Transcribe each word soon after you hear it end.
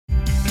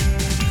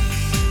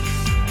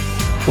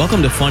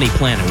Welcome to Funny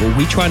Planet, where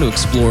we try to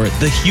explore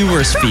the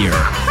humor sphere,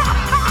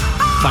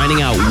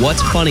 finding out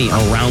what's funny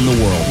around the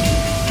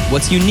world,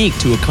 what's unique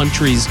to a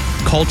country's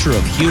culture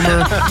of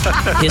humor,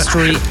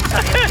 history,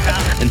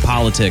 and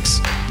politics,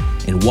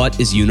 and what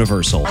is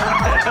universal.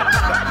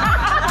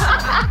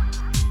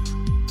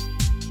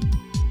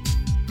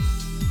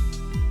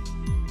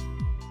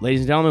 Ladies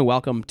and gentlemen,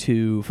 welcome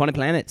to Funny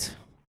Planet.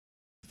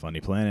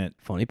 Funny Planet.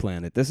 Funny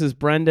Planet. This is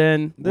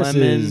Brendan. This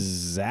Lemon. is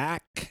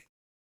Zach.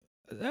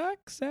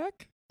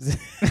 Zach?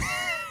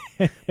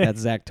 That's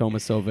Zach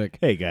Tomasovic.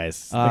 Hey,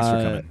 guys. Thanks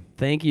for coming.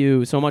 Thank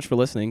you so much for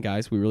listening,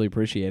 guys. We really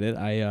appreciate it.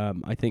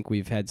 I think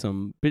we've had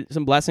some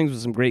blessings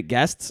with some great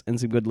guests and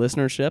some good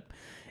listenership.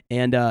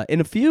 And in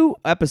a few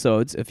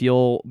episodes, if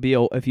you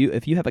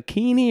have a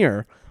keen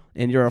ear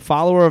and you're a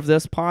follower of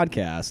this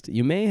podcast,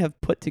 you may have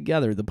put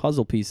together the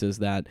puzzle pieces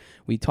that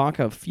we talk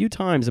a few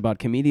times about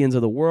comedians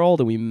of the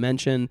world, and we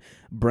mention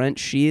Brent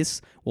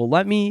Sheese. Well,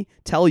 let me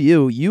tell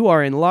you, you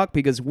are in luck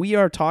because we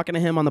are talking to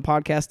him on the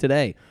podcast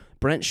today.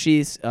 Brent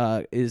Sheese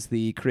is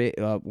the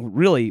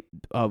really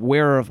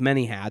wearer of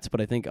many hats, but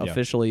I think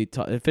officially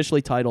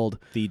titled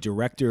the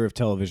director of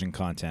television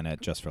content at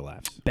Just for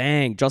Laughs.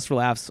 Bang! Just for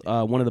Laughs,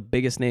 one of the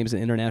biggest names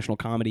in international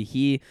comedy.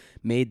 He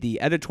made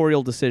the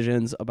editorial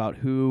decisions about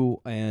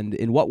who and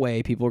in what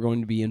way people are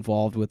going to be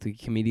involved with the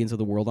Comedians of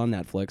the World on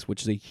Netflix,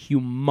 which is a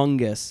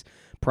humongous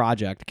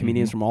project.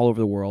 Comedians from all over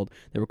the world.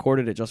 They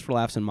recorded at Just for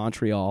Laughs in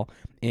Montreal,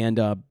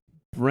 and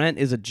Brent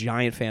is a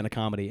giant fan of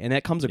comedy, and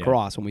that comes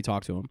across when we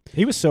talk to him.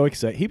 He was so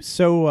excited. He was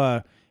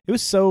so. It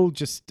was so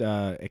just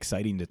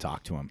exciting to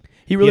talk to him.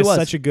 He really has was.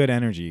 Such a good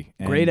energy.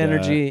 Great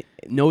energy.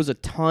 Knows a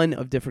ton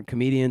of different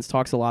comedians.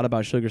 Talks a lot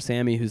about Sugar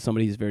Sammy, who's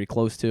somebody he's very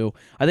close to.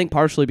 I think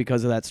partially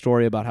because of that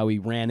story about how he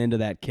ran into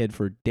that kid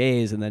for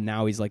days, and then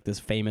now he's like this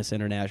famous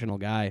international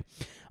guy.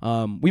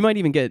 We might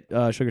even get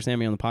Sugar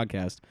Sammy on the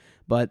podcast,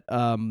 but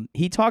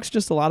he talks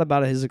just a lot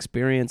about his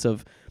experience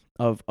of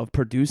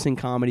producing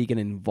comedy,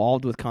 getting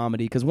involved with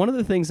comedy. Because one of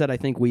the things that I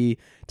think we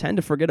tend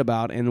to forget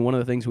about, and one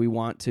of the things we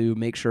want to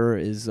make sure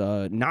is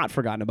not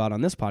forgotten about on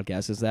this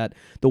podcast, is that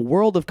the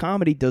world of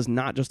comedy does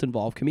not just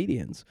involve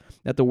comedians.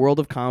 That the world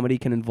of comedy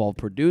can involve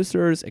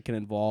producers, it can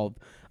involve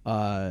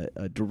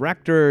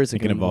directors, it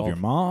can involve your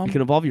mom. It can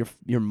involve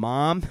your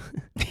mom.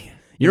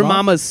 Your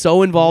mama's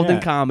so involved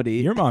in comedy.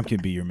 Your mom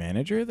can be your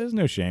manager. There's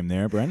no shame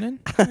there, Brendan.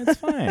 It's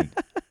fine.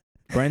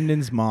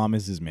 Brendan's mom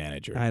is his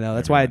manager. I know.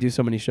 That's why I do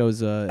so many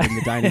shows in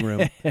the dining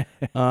room.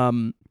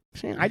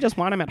 I just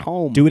want him at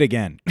home. Do it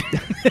again.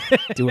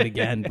 Do it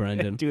again,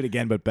 Brendan. Do it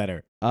again, but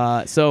better. You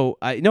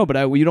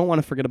don't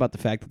want to forget about the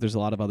fact that there's a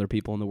lot of other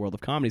people in the world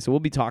of comedy. So we'll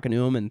be talking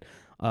to him, and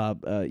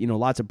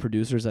lots of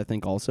producers, I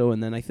think, also.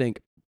 And then I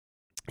think,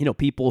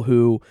 people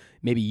who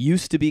maybe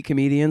used to be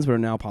comedians but are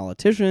now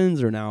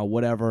politicians or now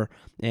whatever,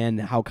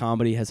 and how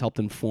comedy has helped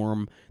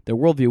inform their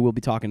worldview. We'll be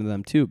talking to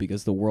them too,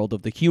 because the world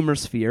of the humor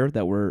sphere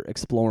that we're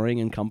exploring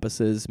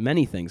encompasses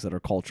many things that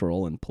are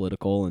cultural and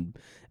political and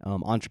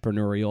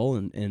entrepreneurial,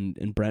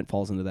 and Brent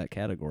falls into that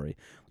category.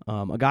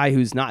 A guy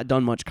who's not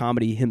done much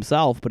comedy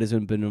himself, but has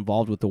been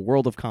involved with the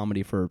world of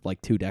comedy for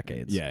like 2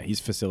 decades. Yeah, he's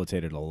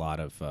facilitated a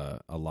lot of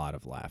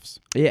laughs.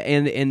 Yeah,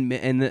 and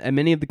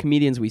many of the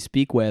comedians we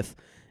speak with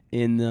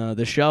in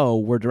the show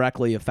were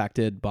directly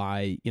affected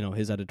by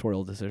his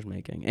editorial decision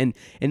making. And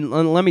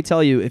let me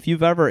tell you, if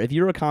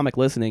you're a comic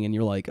listening and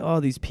you're like, oh,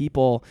 these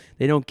people,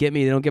 they don't get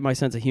me, they don't get my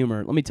sense of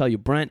humor. Let me tell you,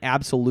 Brent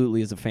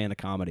absolutely is a fan of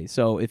comedy.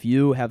 So if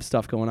you have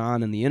stuff going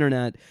on the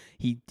internet,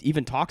 he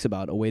even talks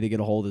about a way to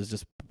get a hold is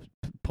just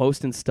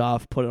posting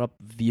stuff, putting up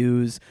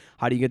views.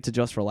 How do you get to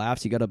Just for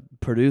Laughs? You got to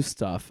produce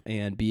stuff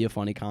and be a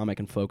funny comic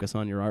and focus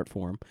on your art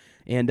form.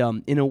 And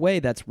in a way,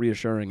 that's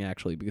reassuring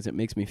actually, because it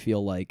makes me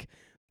feel like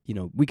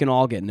we can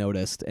all get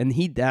noticed, and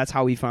that's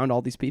how he found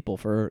all these people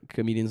for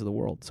Comedians of the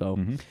World. So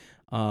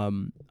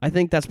I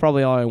think that's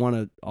probably all I want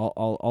to,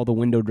 all the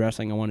window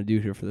dressing I want to do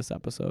here for this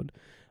episode.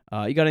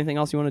 You got anything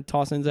else you want to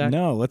toss in, Zach?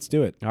 No, let's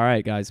do it. All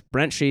right, guys.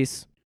 Brent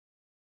Sheese.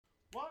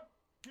 1,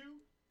 2,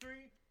 3,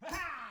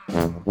 ha!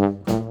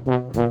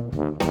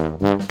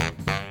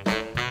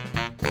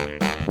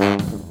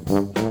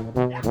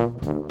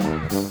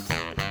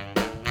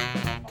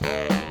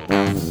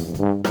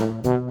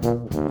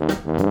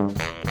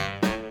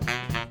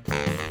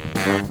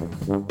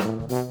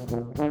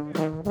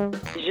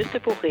 Juste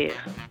pour rire.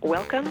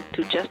 Welcome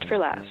to Just for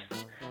Laughs.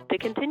 To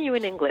continue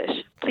in English,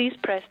 please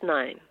press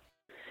 9.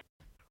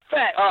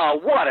 Oh,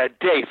 what a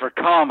day for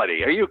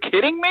comedy. Are you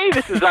kidding me?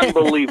 This is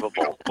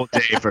unbelievable.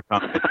 Day for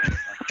comedy.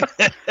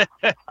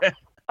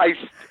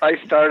 I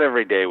start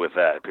every day with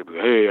that. People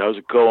go, hey, how's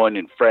it going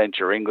in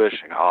French or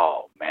English? I go,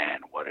 oh,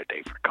 man, what a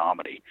day for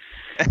comedy.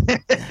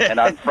 And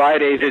on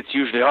Fridays, it's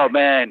usually, oh,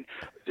 man,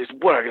 that's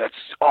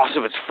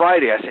awesome. It's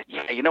Friday. I said,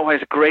 yeah, you know why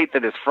it's great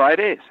that it's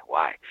Friday? I said,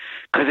 why?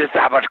 Because it's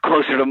that much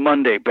closer to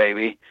Monday,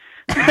 baby.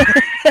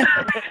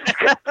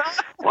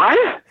 What?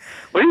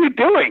 What are you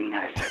doing?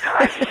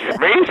 I said, it's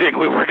amazing.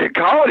 We work in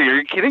comedy. Are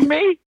you kidding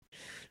me?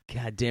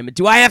 God damn it.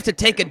 Do I have to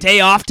take a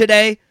day off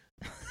today?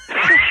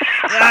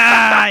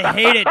 I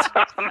hate it.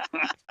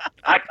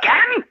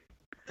 Again?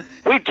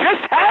 We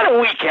just had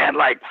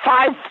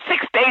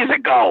 6 days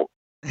ago.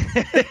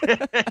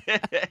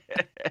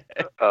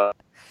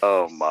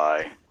 Oh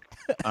my.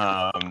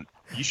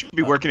 You should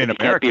be working in You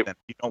can't America be- then.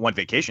 You don't want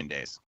vacation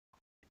days.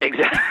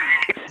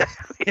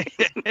 Exactly.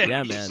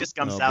 Yeah, He man. just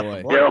comes Oh, out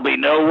boy. the There'll be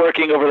no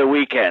working over the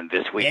weekend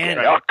this weekend.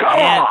 And- Oh, come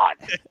and-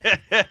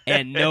 on.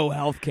 And no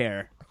health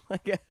care.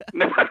 Right,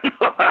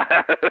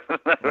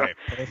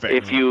 perfect.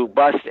 If you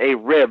bust a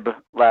rib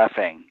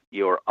laughing,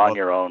 you're on Well-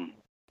 your own.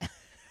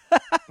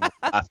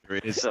 Laughter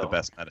is So- the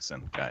best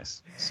medicine,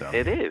 guys. So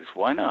It is.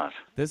 Why not?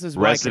 This is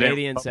why Resident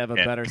Canadians have a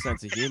Republican. better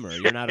sense of humor.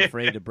 You're not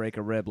afraid to break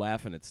a rib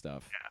laughing at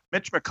stuff.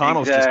 Mitch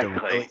McConnell's just a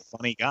Exactly. really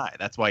funny guy.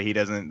 That's why he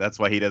doesn't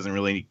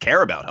really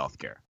care about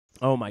healthcare.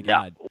 Oh my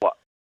God. What?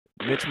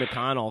 Mitch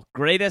McConnell,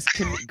 greatest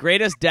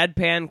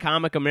deadpan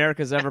comic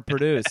America's ever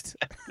produced.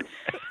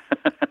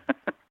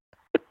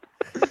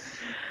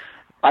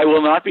 I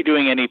will not be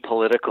doing any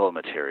political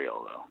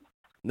material, though.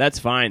 That's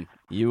fine.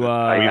 You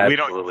I we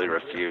don't- absolutely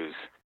refuse.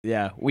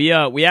 yeah, we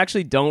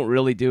actually don't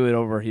really do it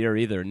over here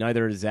either.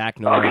 Neither does Zach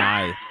nor Okay.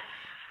 I.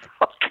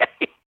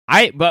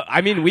 Okay. But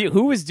I mean,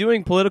 who is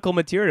doing political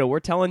material? We're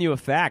telling you a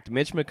fact.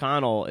 Mitch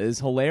McConnell is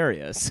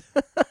hilarious.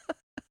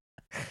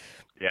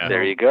 Yeah.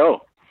 There you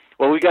go.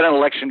 Well, we got an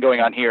election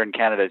going on here in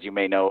Canada, as you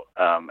may know,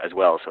 as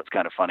well. So it's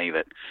kind of funny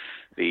that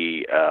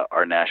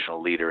our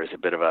national leader is a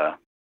bit of a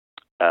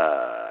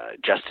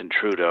Justin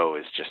Trudeau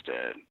is just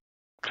a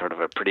sort of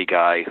a pretty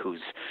guy who's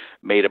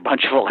made a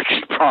bunch of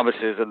election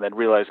promises and then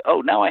realized,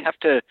 oh, now I have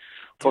to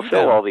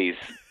fulfill all these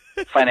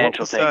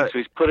financial What was, things. So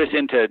he's put us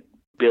into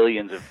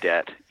billions of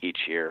debt each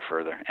year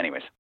further.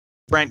 Anyways.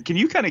 Brent, can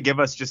you kind of give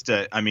us just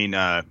a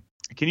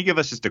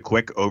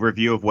quick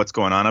overview of what's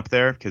going on up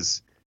there?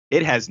 Because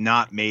it has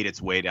not made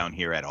its way down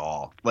here at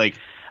all. Like,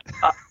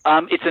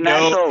 It's a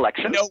national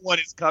election. no one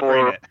is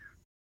covering For- it.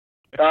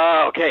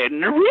 Okay.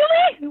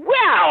 Really?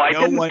 Wow. I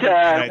No didn't, one in the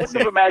United wouldn't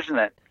States. have imagined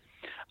that.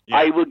 Yeah.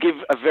 I will give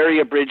a very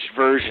abridged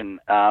version.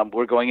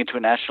 We're going into a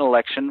national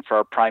election for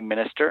our prime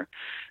minister,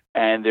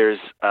 and there's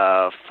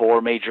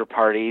 4 major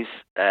parties.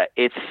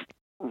 It's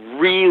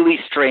really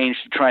strange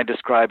to try and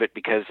describe it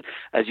because,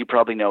 as you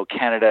probably know,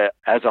 Canada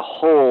as a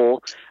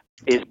whole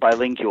is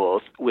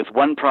bilingual, with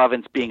one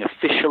province being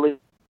officially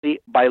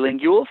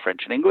bilingual,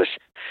 French and English,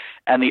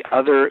 and the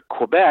other,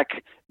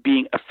 Quebec,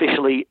 being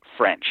officially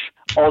French.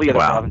 All the other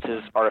Wow.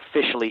 provinces are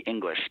officially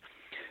English.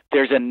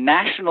 There's a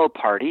national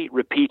party,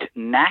 repeat,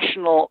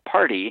 national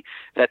party,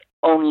 that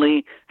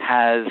only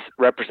has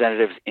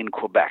representatives in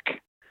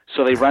Quebec.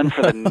 So they run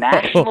for the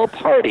national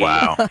party,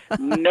 Wow.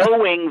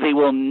 knowing they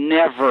will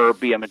never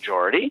be a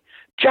majority,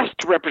 just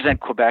to represent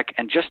Quebec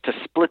and just to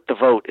split the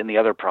vote in the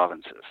other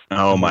provinces.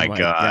 Oh my God.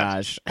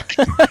 gosh.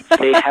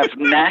 They have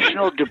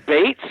national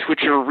debates,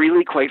 which are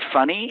really quite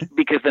funny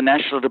because the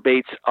national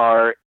debates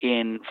are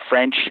in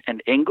French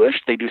and English.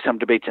 They do some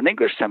debates in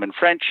English, some in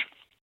French.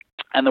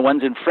 And the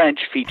ones in French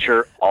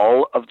feature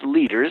all of the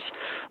leaders.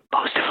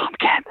 Most of them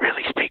can't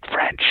really speak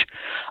French,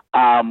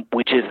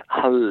 which is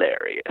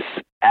hilarious.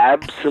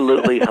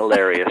 Absolutely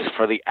hilarious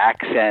for the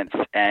accents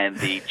and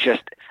the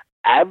just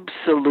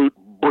absolute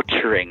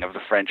butchering of the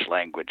French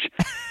language.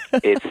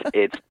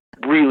 It's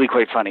really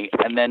quite funny.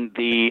 And then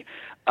the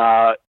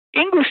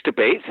English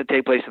debates that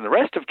take place in the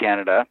rest of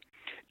Canada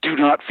do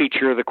not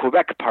feature the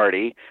Quebec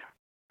party,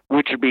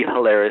 which would be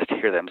hilarious to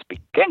hear them speak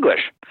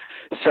English.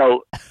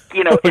 So,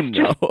 it's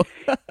just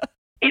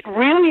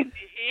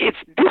it's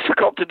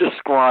difficult to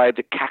describe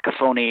the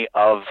cacophony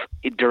of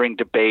during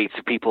debates.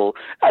 People,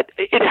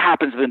 it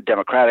happens in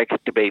Democratic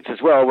debates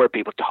as well, where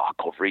people talk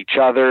over each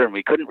other, and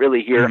we couldn't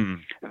really hear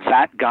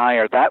that guy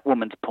or that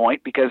woman's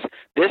point because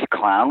this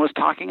clown was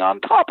talking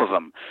on top of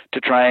him to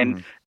try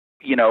and,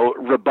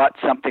 rebut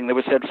something that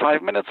was said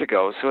 5 minutes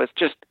ago. So it's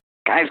just,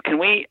 guys, can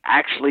we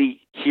actually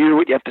hear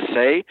what you have to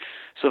say?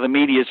 So the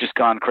media's just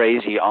gone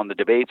crazy on the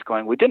debates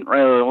going, we didn't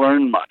really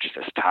learn much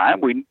this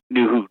time. We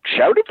knew who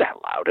shouted that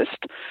loudest.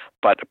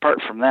 But apart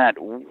from that,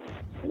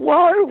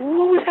 what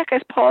was that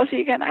guy's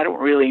policy again? I don't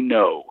really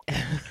know.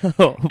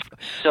 So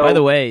By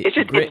the way, it's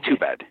too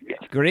bad. Yes.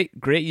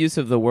 Great use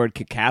of the word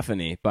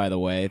cacophony, by the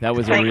way. That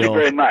was Thank a you real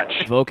very much.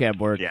 vocab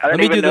word. Yeah. I Let don't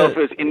me even do know the if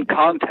it was in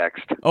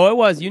context. Oh, it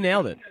was. You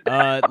nailed it.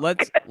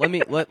 Let's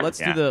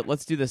Yeah.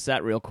 do the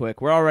set real quick.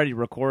 We're already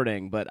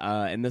recording, but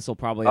and this will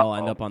probably all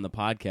end up on the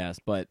podcast.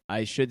 But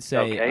I should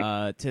say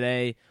Okay.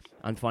 today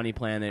on Funny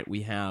Planet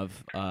we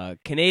have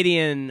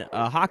Canadian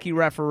hockey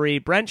referee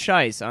Brent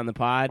Scheiss on the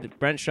pod.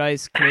 Brent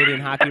Scheiss, Canadian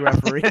hockey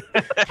referee.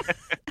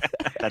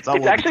 That's all.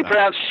 It's actually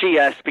pronounced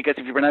Schiess because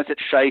if you pronounce it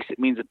Scheiss, it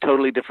means a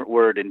totally different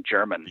word in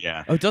German.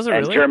 Yeah. Oh, does it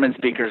And really? German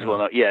speakers will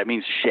know. Yeah, it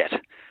means shit.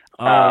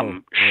 Oh,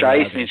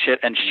 Scheiss okay. means shit,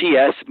 and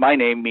Schiess, my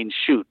name, means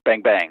shoot,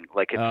 bang, bang.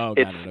 Like it's, Oh,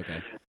 it's got it.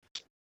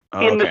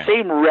 Okay. in the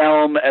same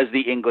realm as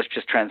the English,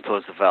 just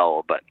transpose the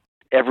vowel, but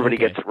everybody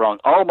Okay. gets it wrong.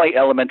 All my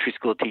elementary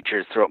school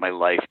teachers throughout my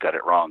life got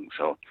it wrong,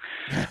 so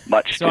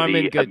much So to I'm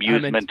in the good- I'm in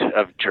amusement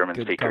of German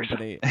Good speakers.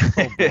 company.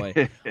 Oh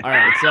boy. All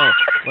right, so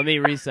let me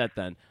reset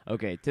then.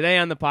 Okay, today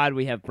on the pod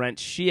we have Brent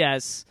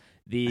Schiess,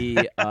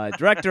 the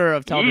director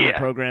of television Yeah.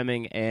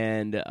 programming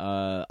and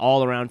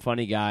all-around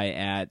funny guy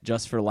at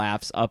Just for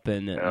Laughs up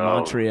in Oh.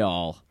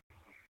 Montreal.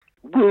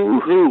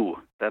 Woo-hoo.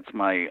 That's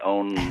my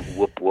own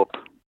whoop whoop.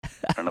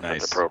 I don't know if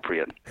Nice. that's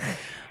appropriate.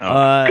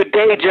 Oh. Good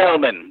day,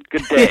 gentlemen.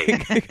 Good day.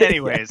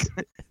 Anyways.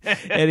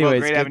 Anyways, Well,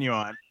 great good- having you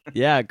on.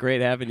 Yeah,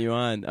 great having you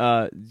on.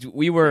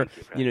 We were,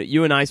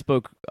 you and I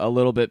spoke a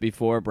little bit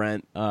before,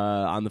 Brent,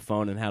 on the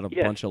phone and had a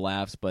Yeah. bunch of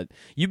laughs. But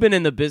you've been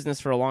in the business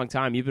for a long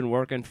time. You've been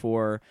working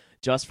for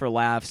Just for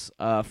Laughs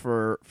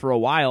for a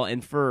while.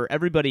 And for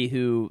everybody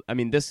who, I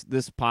mean, this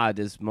pod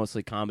is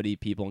mostly comedy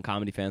people and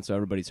comedy fans, so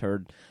everybody's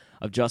heard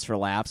of Just for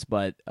Laughs.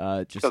 But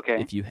just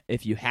Okay.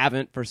 if you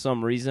haven't for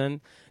some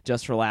reason,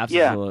 Just for Laughs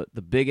Yeah. is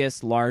the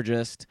biggest,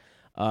 largest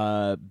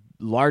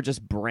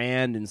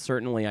brand and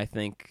certainly I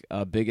think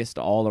biggest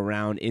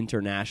all-around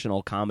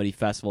international comedy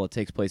festival. It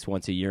takes place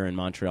once a year in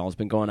Montreal. It's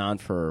been going on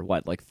for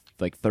what, like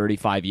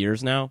 35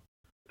 years now?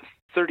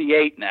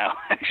 38 now,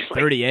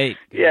 actually. 38.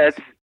 Yeah,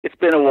 it's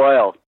been a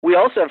while. We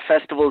also have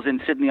festivals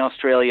in Sydney,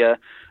 Australia,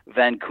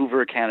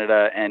 Vancouver,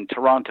 Canada, and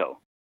Toronto,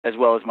 as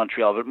well as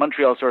Montreal. But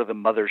Montreal is sort of the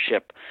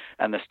mothership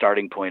and the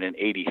starting point. In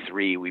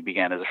 '83, we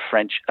began as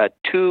a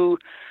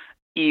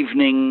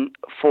 2-evening,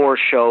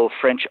 4-show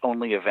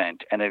French-only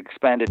event, and it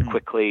expanded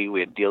quickly. We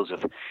had deals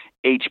with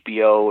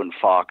HBO and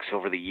Fox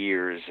over the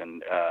years,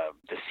 and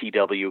the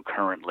CW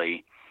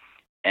currently.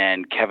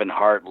 And Kevin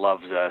Hart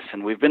loves us,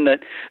 and we've been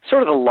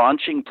sort of the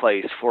launching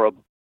place for a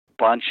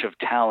bunch of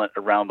talent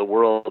around the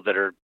world that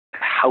are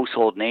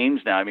household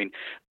names now. I mean,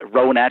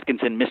 Rowan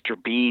Atkinson, Mr.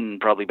 Bean,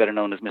 probably better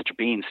known as Mr.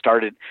 Bean,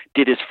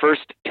 did his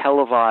first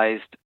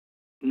televised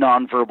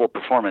nonverbal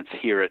performance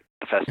here at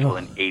the festival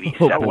in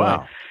 '87. Oh,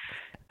 wow.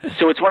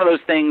 So it's one of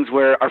those things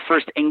where our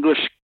first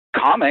English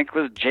comic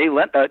was Jay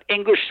Leno.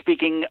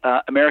 English-speaking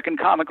American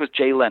comic was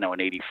Jay Leno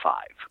in '85.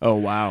 Oh,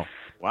 wow.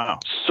 Wow.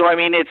 So, I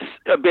mean, it's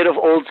a bit of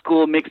old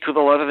school mixed with a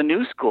lot of the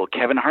new school.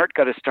 Kevin Hart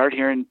got a start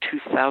here in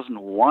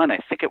 2001, I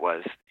think it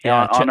was,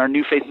 Yeah, on our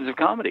New Faces of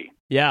Comedy.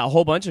 Yeah, a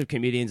whole bunch of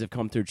comedians have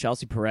come through.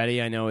 Chelsea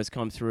Peretti, I know, has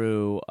come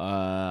through.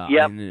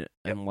 Yep.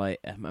 And like,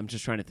 I'm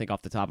just trying to think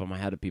off the top of my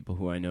head of people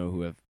who I know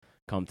who have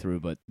come through,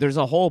 but there's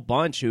a whole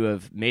bunch who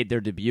have made their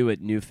debut at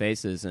New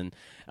Faces, and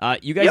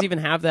you guys Yep. even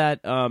have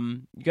that.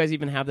 You guys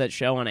even have that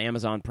show on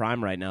Amazon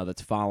Prime right now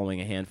that's following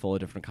a handful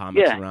of different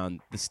comics Yeah. around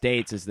the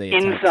states as they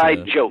attempt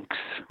Inside to- Jokes.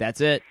 That's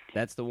it.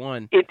 That's the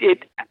one.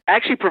 It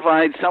actually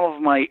provides, some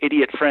of my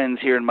idiot friends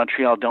here in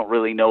Montreal don't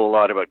really know a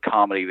lot about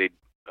comedy. They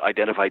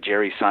identify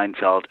Jerry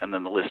Seinfeld, and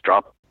then the list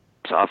drops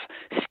off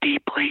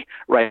steeply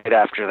right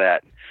after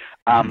that.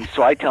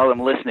 So I tell them,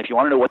 listen, if you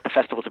want to know what the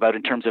festival's about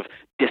in terms of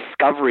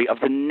discovery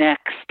of the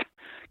next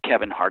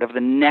Kevin Hart, of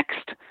the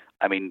next,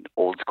 I mean,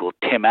 old school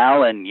Tim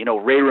Allen,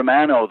 Ray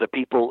Romano, the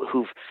people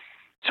who've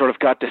sort of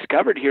got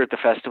discovered here at the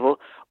festival,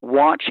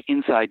 watch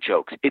Inside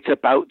Jokes. It's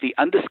about the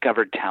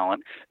undiscovered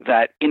talent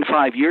that in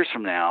 5 years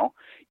from now,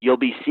 you'll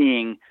be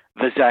seeing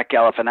the Zach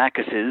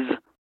Galifianakises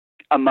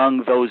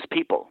among those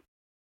people.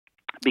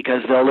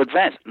 Because they'll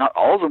advance. Not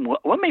all of them will.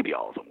 Well, maybe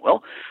all of them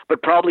will,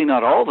 but probably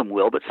not all of them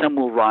will. But some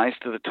will rise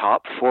to the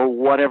top for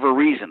whatever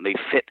reason. They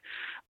fit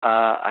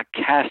a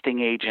casting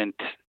agent,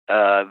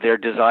 their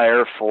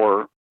desire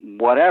for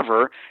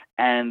whatever,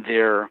 and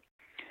their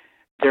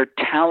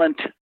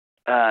talent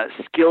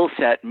skill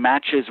set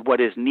matches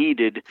what is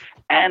needed,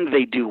 and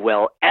they do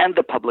well, and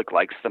the public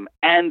likes them,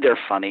 and they're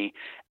funny,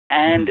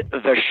 and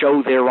the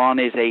show they're on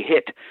is a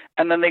hit.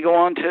 And then they go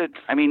on to,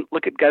 I mean,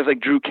 look at guys like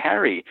Drew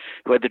Carey,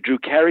 who had the Drew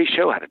Carey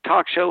Show, had a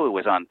talk show, who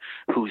was on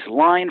Who's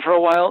Line for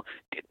a while,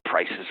 did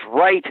Price is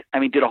Right. I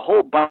mean, did a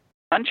whole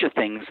bunch of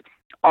things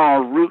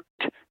en route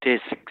to his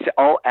success,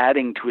 all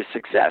adding to his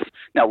success.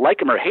 Now,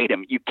 like him or hate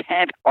him, you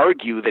can't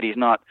argue that he's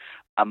not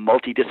a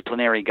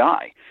multidisciplinary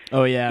guy.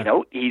 Oh yeah.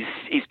 He's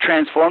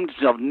transformed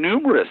himself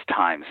numerous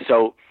times.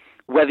 So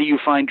whether you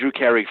find Drew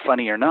Carey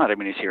funny or not, I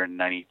mean, he's here in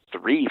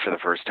 '93 for the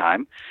first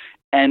time,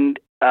 and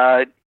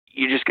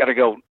you just got to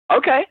go,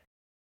 okay,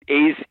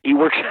 he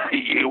works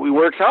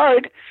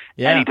hard,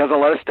 and he does a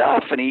lot of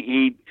stuff, and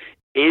he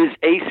is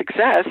a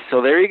success.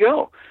 So there you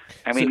go.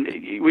 I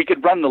mean, we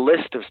could run the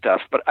list of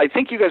stuff, but I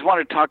think you guys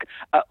want to talk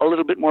a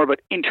little bit more about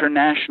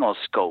international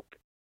scope.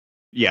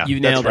 Yeah,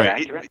 You that's nailed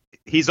right. it.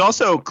 He's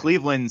also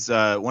Cleveland's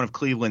one of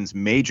Cleveland's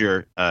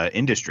major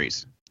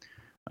industries.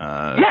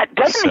 Yeah,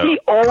 doesn't he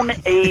own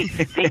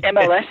the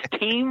MLS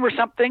team or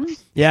something?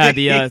 Yeah,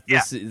 the Yeah.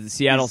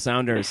 Seattle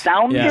Sounders.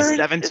 Sounders?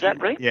 Yeah. Is that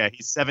right? Yeah,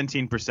 he's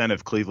 17%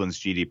 of Cleveland's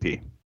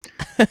GDP.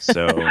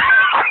 So,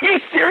 Are you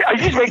serious? Are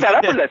you just making that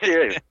up, or is that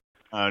serious?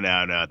 oh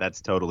no,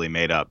 that's totally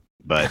made up.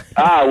 But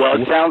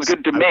Well, it sounds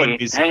good to I me. wouldn't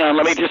be Hang on,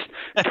 let me just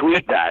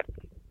tweet that.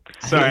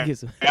 sorry, I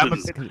think I'm a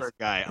it's-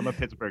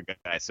 Pittsburgh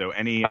guy. So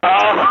any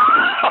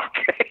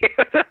Okay.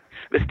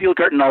 The steel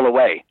curtain all the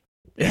way.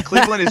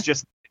 Cleveland is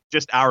just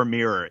our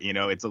mirror.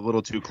 It's a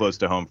little too close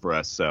to home for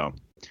us. So.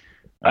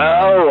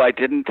 I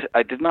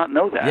did not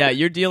know that. Yeah,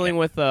 you're dealing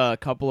with a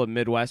couple of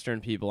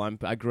Midwestern people.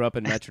 I grew up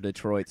in Metro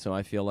Detroit, so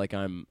I feel like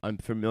I'm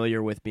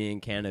familiar with being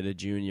Canada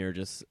Junior,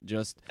 just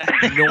north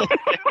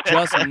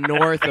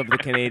of the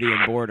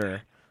Canadian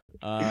border.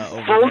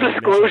 over Full there in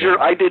disclosure,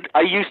 Michigan.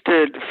 I used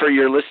to, for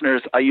your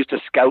listeners, I used to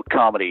scout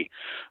comedy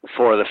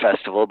for the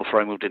festival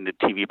before I moved into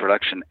TV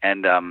production.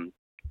 And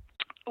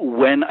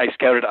when I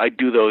scouted, I'd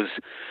do those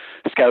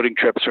scouting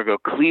trips or go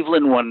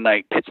Cleveland one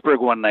night, Pittsburgh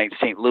one night,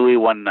 St. Louis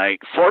one night,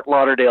 Fort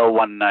Lauderdale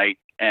one night,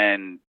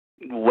 and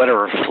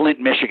whatever, Flint,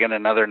 Michigan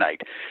another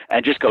night,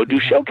 and just go do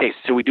showcases.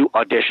 So we do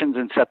auditions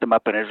and set them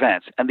up in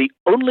advance. And the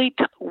only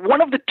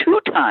one of the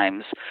two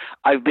times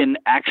I've been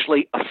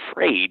actually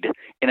afraid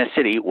in a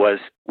city was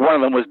one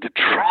of them was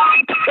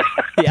Detroit.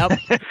 Yep.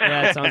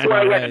 Yeah, it sounds So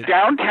I about went right.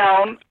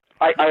 downtown.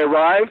 I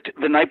arrived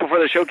the night before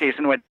the showcase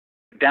and went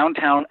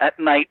downtown at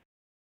night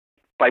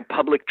by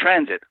public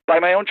transit, by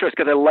my own choice,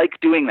 because I like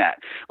doing that,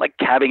 like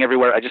cabbing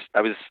everywhere.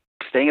 I was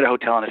staying at a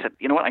hotel and I said,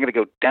 you know what, I'm going to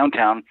go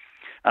downtown.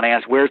 And I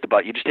asked, where's the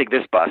bus? You just take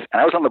this bus. And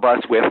I was on the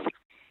bus with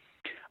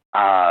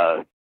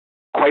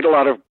quite a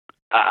lot of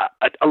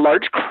a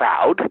large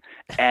crowd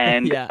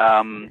and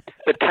Yeah.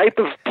 the type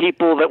of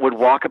people that would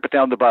walk up and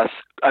down the bus.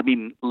 I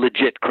mean,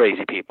 legit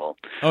crazy people.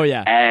 Oh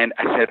yeah. And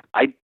I said,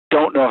 I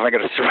don't know if I'm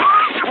going to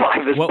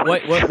survive this.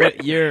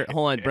 What year?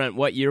 Hold on, Brent.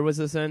 What year was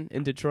this in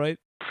Detroit?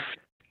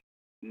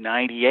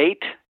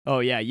 98, Oh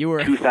yeah, you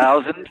were.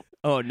 2000.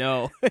 Oh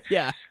no.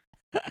 Yeah.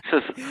 So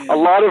a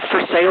lot of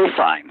for sale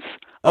signs.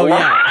 Oh,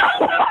 yeah.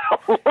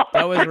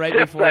 That was right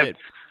before it.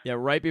 Yeah,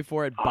 right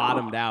before it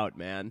bottomed out,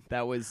 man.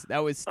 That was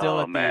still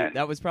Oh, at man.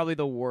 that was probably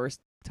the worst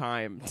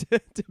time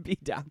to be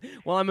down.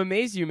 Well, I'm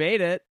amazed you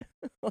made it.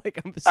 Like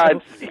I'm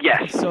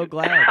Yes. I'm so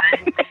glad.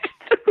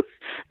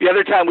 The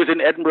other time was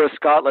in Edinburgh,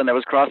 Scotland. I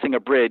was crossing a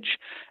bridge,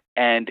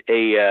 and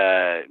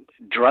a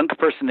drunk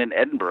person in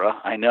Edinburgh,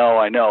 I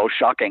know,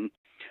 shocking,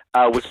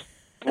 was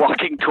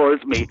walking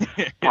towards me,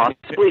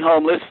 possibly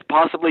homeless,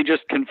 possibly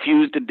just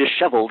confused and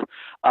disheveled,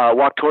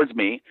 walked towards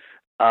me.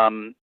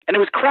 And it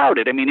was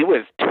crowded. I mean, it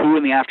was 2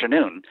 in the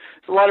afternoon.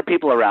 There's a lot of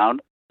people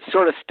around,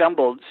 sort of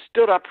stumbled,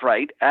 stood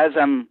upright as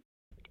I'm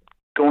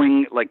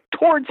going like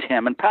towards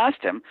him and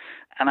past him.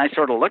 And I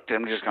sort of looked at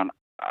him, just going,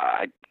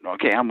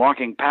 okay, I'm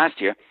walking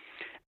past you.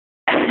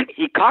 And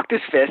he cocked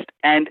his fist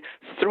and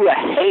threw a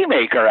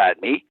haymaker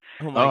at me,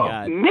 Oh my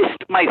god.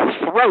 missed my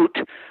throat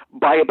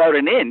by about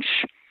an inch.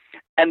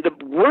 And the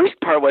worst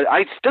part was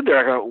I stood there,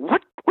 I go,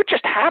 what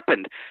just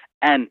happened?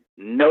 And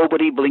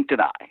nobody blinked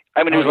an eye.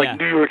 I mean, it was Oh, like yeah.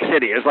 New York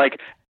City. It was like,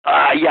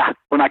 yeah,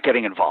 we're not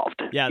getting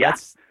involved. Yeah,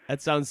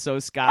 that sounds so I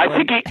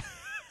Scotland. think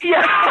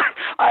yeah,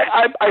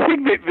 I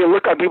think the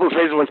look on people's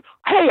faces was,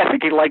 hey, I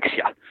think he likes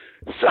you.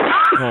 So,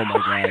 Oh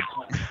my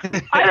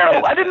god. I don't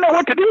know. I didn't know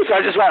what to do, so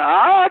I just went,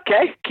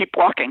 okay, keep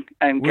walking,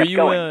 and Were kept you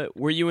going.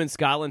 were you in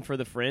Scotland for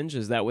the Fringe?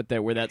 Is that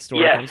where that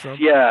story Yes, comes from?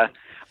 yeah.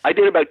 I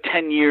did about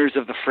 10 years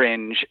of the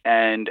Fringe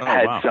and Oh,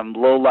 had wow. some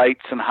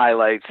lowlights and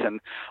highlights. And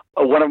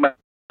one of my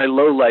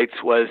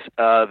lowlights was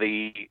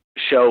the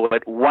show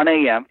at 1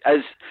 a.m. As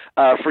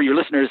for your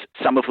listeners,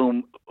 some of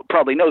whom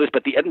probably know this,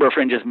 but the Edinburgh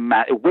Fringe is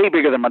way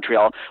bigger than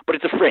Montreal, but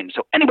it's a fringe.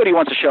 So anybody who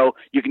wants a show,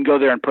 you can go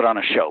there and put on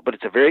a show. But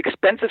it's a very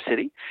expensive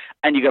city,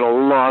 and you got a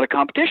lot of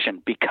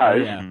competition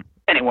because Oh, yeah.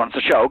 anyone wants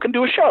a show can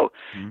do a show.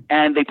 Mhm.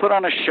 And they put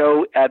on a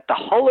show at the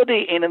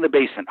Holiday Inn in the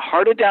basement,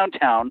 heart of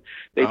downtown.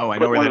 They Oh, I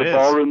put know where one that of the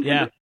is. ballrooms.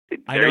 Yeah.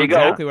 I There know you go.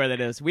 exactly where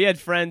that is. We had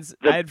friends.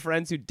 The- I had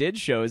friends who did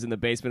shows in the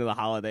basement of the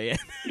Holiday Inn.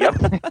 Yep.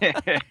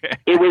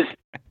 It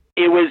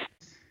was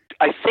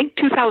I think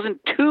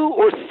 2002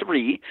 or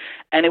 3,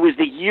 and it was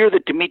the year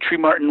that Dimitri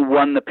Martin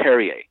won the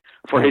Perrier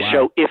for Oh, his wow.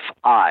 show If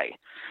I,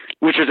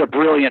 which is a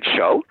brilliant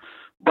show.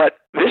 But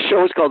this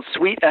show is called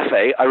Sweet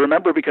FA. I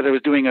remember because I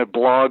was doing a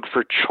blog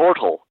for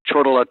Chortle,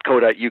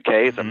 chortle.co.uk.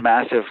 It's a Mhm.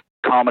 massive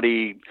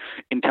comedy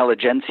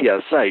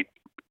intelligentsia site.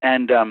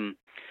 And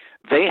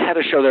they had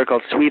a show there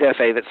called Sweet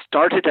FA that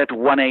started at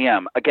 1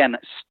 a.m. Again,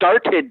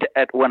 started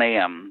at 1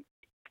 a.m.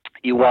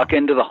 You walk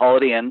into the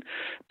Holiday Inn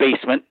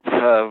basement,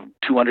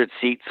 200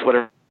 seats,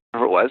 whatever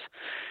it was,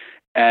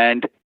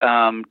 and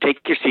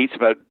take your seats.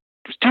 About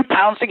it was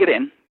 £2 to get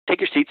in.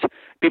 Take your seats.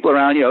 People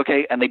around you,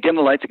 okay, and they dim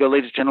the lights and go,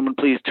 ladies and gentlemen,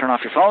 please turn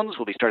off your phones.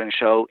 We'll be starting the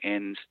show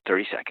in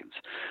 30 seconds.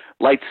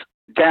 Lights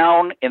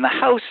down in the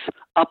house,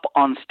 up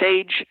on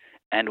stage,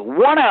 and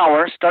 1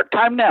 hour, start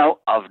time now,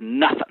 of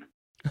nothing.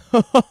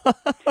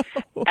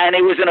 And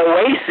it was an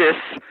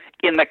oasis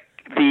in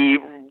the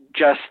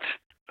just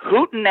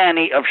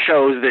hootenanny of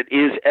shows that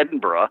is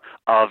Edinburgh,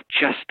 of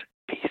just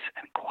peace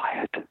and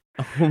quiet.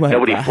 Oh my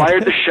Nobody god.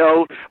 fired the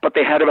show, but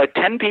they had about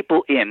 10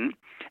 people in,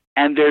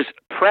 and there's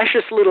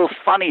precious little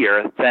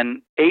funnier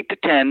than 8 to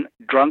 10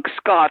 drunk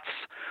Scots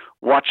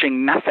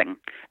watching nothing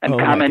and Oh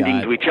my commenting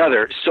God. to each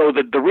other. So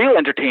the real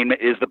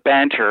entertainment is the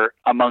banter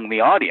among the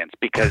audience,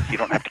 because you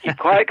don't have to keep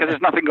quiet because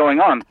there's nothing going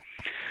on.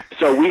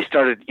 So we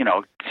started,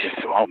 just,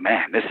 oh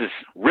man, this is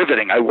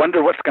riveting. I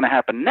wonder what's going to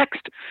happen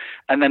next.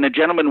 And then a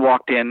gentleman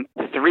walked in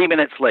 3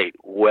 minutes late.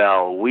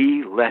 Well,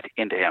 we let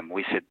into him.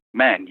 We said,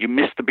 man, you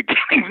missed the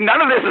beginning.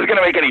 None of this is going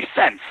to make any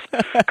sense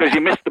because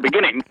you missed the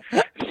beginning.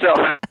 So,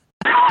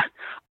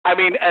 I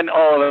mean, and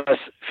all of us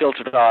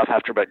filtered off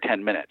after about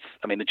 10 minutes.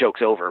 I mean, the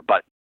joke's over,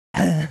 but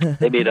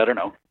they made, I don't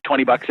know,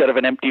 $20 out of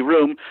an empty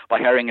room by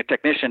hiring a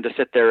technician to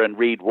sit there and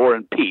read War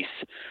and Peace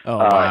Oh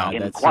wow,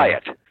 in that's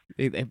quiet.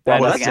 That Well,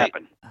 does- nothing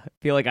happened. I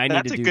feel like I need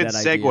That's to a do good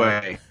that idea.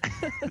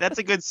 segue. That's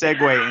a good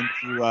segue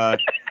into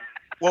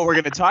what we're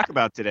going to talk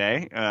about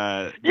today.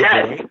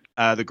 Yes.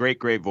 The Great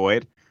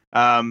Void.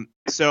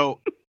 So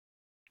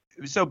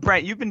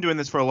Brent, you've been doing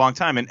this for a long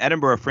time, and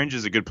Edinburgh Fringe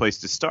is a good place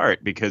to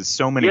start because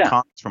so many Yeah.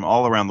 comics from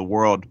all around the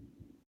world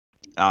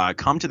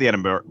come to the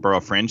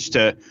Edinburgh Fringe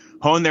to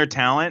hone their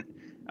talent,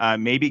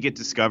 maybe get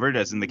discovered,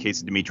 as in the case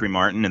of Dimitri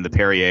Martin and the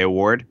Perrier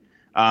Award.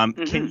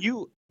 Can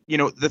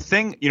the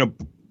thing,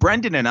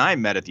 Brendan and I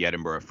met at the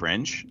Edinburgh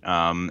Fringe.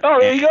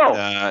 There you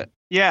go.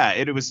 Yeah,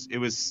 it was,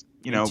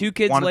 And 2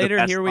 kids one of the later,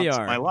 best here we months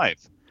of are. my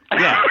life.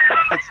 Yeah,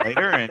 2 kids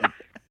later, and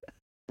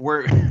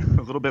we're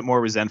a little bit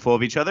more resentful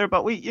of each other,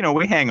 but we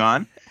hang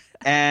on.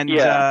 And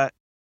Yeah.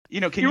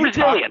 can You're you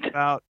resilient. talk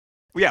about?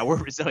 Yeah,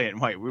 we're resilient.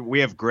 Right, we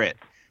have grit.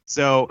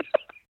 So,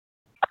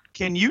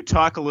 can you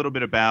talk a little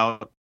bit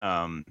about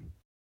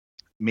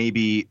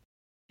maybe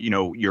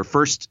your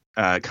first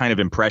kind of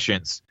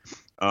impressions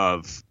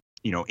of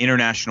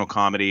international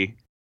comedy,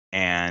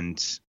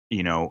 and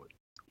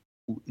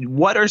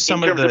what are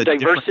some in of terms the of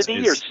diversity or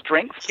differences?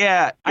 strengths?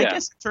 Yeah, I Yeah.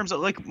 guess in terms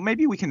of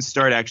maybe we can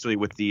start actually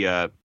with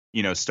the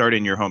start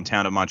in your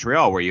hometown of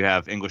Montreal, where you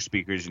have English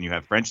speakers and you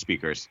have French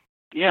speakers.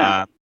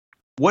 Yeah.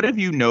 What have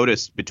you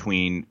noticed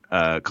between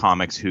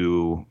comics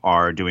who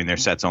are doing their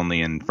sets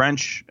only in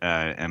French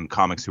and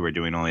comics who are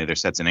doing only their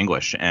sets in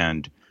English?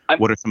 And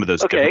what are some of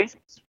those okay.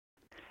 differences?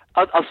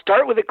 I'll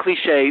start with a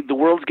cliche. The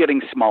world's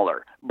getting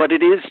smaller, but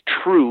it is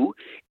true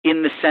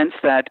in the sense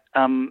that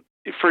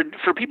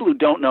for people who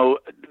don't know,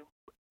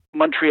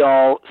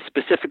 Montreal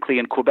specifically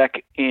and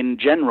Quebec in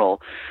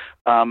general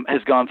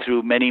has gone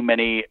through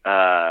many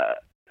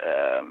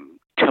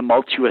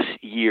tumultuous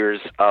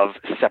years of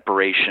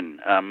separation.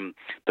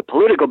 The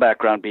political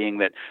background being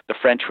that the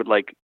French would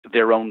like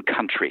their own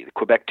country,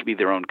 Quebec to be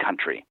their own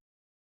country.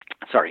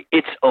 Sorry,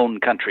 its own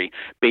country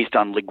based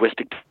on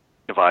linguistic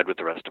divide with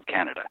the rest of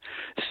Canada.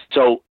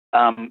 So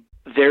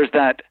there's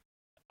that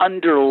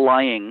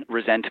underlying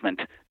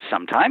resentment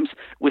sometimes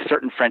with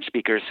certain French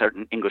speakers,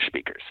 certain English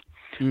speakers.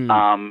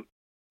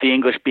 The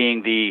English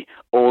being the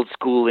old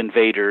school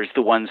invaders,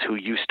 the ones who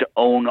used to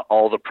own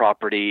all the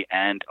property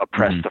and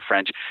oppress the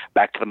French,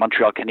 back to the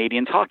Montreal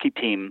Canadiens hockey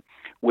team,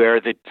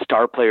 where the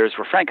star players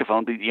were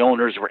Francophone, but the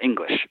owners were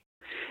English.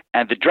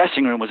 And the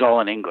dressing room was all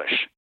in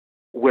English,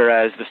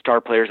 whereas the star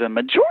players, the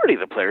majority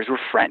of the players, were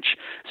French.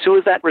 So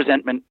is that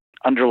resentment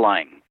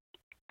underlying.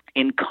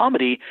 In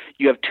comedy,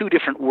 you have 2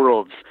 different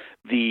worlds.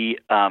 The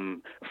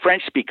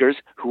French speakers,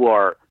 who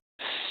are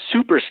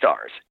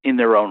superstars in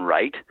their own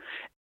right,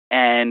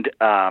 and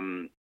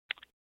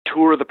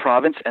tour the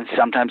province and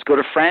sometimes go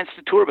to France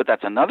to tour, but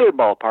that's another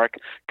ballpark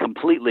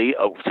completely,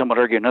 some would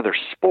argue another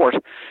sport.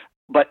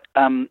 But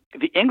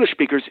the English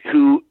speakers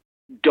who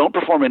don't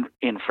perform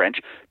in French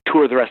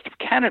tour the rest of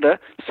Canada,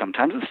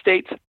 sometimes the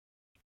States,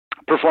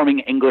 performing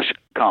English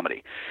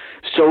comedy.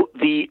 So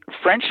the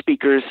French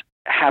speakers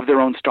have their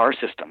own star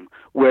system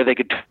where they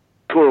could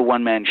tour a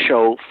one-man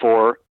show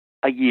for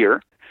a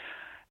year.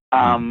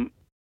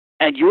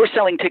 And you're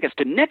selling tickets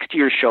to next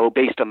year's show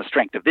based on the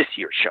strength of this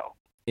year's show.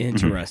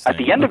 Interesting. At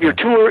the end of your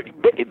tour,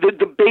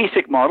 the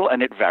basic model,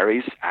 and it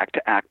varies act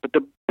to act, but the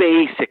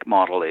basic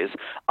model is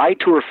I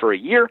tour for a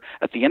year.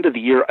 At the end of the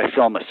year, I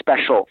film a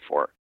special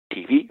for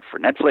TV, for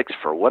Netflix,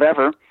 for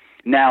whatever.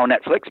 Now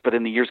Netflix, but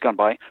in the years gone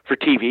by, for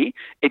TV.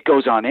 It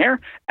goes on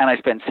air, and I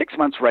spend 6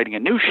 months writing a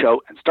new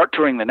show and start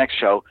touring the next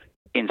show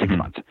in 6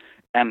 months.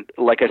 And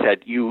like I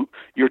said, your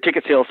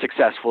ticket sales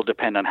success will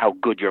depend on how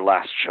good your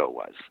last show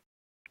was.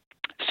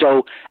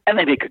 So, and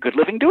they make a good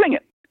living doing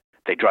it.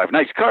 They drive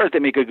nice cars. They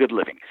make a good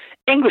living.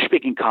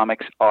 English-speaking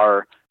comics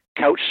are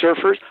couch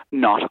surfers,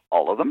 not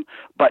all of them,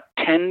 but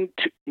tend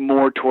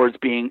more towards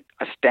being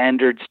a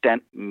standard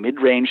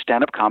mid-range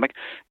stand-up comic.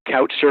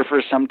 Couch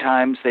surfers,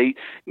 sometimes they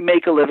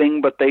make a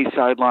living, but they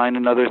sideline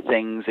in other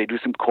things. They do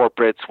some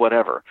corporates,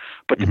 whatever.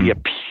 But to be a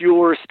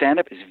pure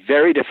stand-up is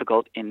very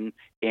difficult in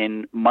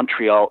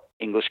Montreal,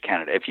 English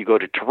Canada. If you go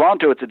to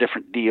Toronto, it's a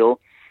different deal,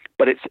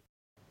 but it's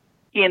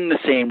in the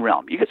same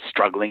realm. You get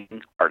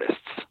struggling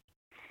artists.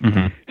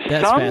 That's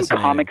Some fascinating.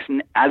 comics,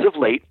 as of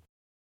late,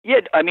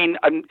 I mean,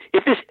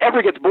 if this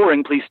ever gets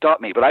boring, please stop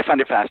me. But I find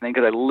it fascinating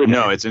because I live in it.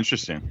 No, it's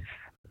interesting.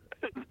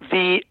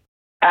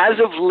 As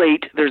of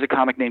late, there's a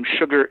comic named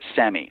Sugar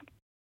Sammy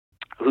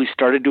who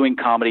started doing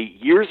comedy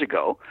years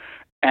ago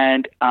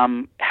and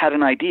had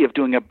an idea of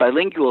doing a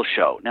bilingual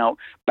show. Now,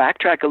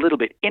 backtrack a little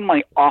bit. In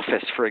my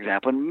office, for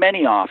example, in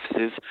many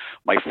offices,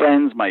 my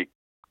friends, my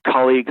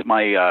colleagues,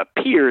 my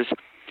peers,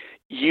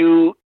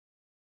 you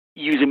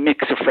use a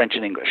mix of French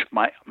and English.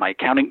 My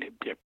accounting,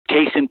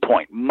 case in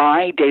point,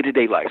 my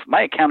day-to-day life,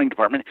 my accounting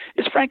department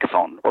is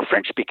Francophone or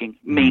French-speaking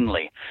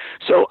mainly.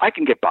 So I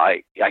can get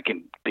by. I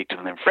can speak to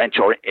them in French,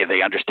 or if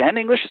they understand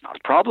English, it's not a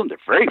problem. They're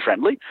very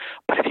friendly.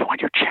 But if you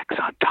want your checks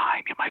on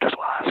time, you might as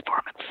well ask for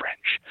them in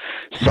French.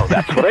 So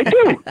that's what I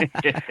do.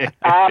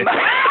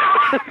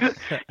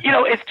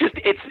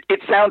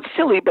 it sounds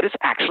silly, but it's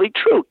actually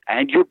true.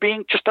 And you're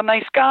being just a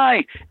nice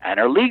guy. And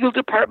our legal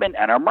department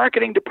and our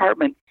marketing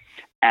department,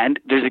 and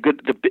there's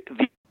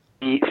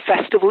the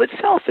festival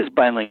itself is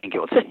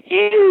bilingual. It's a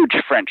huge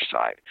French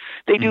side.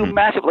 They do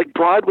massive, like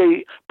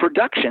Broadway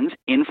productions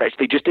in French.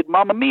 They just did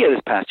Mamma Mia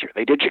this past year.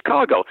 They did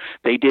Chicago.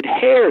 They did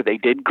Hair. They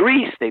did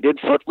Grease. They did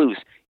Footloose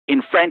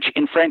in French,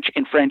 in French,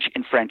 in French,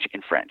 in French,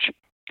 in French.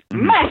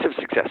 Massive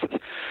successes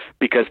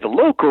because the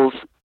locals,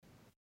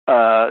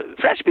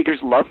 French speakers,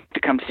 love to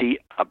come see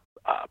a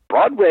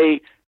Broadway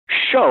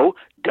show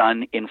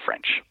done in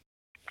French.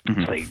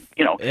 So they,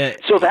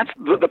 so that's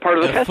the part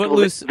of the festival.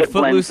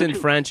 Footloose in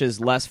French is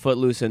less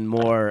footloose and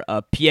more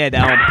pied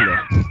d'ample.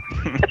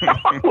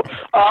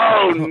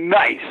 Oh,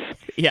 nice.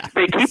 Yeah.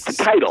 They keep the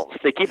titles.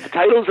 They keep the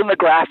titles and the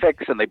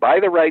graphics, and they buy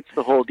the rights,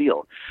 the whole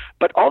deal.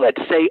 But all that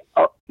to say,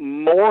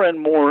 more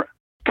and more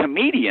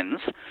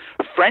comedians,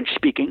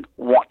 French-speaking,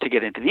 want to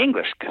get into the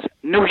English because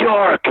New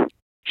York,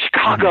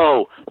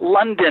 Chicago,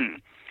 London.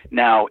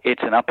 Now,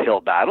 it's an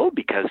uphill battle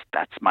because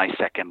that's my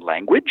second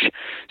language.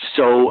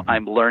 So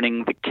I'm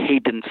learning the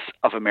cadence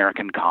of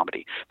American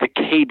comedy, the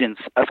cadence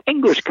of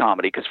English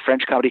comedy, because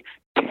French comedy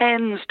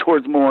tends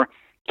towards more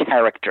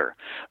character,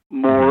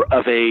 more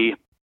of a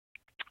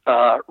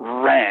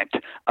rant,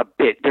 a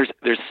bit.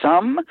 There's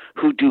some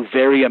who do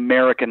very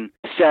American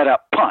set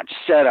up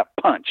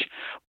punch,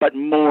 but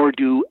more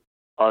do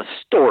a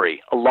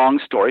story, a long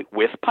story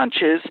with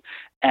punches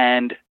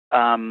and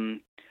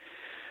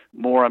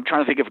more. I'm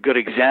trying to think of a good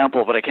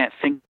example, but I can't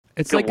think.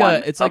 It's of like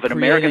one it's of like an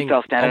American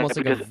style stand-up almost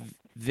like because a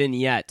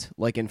vignette,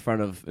 like in front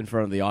of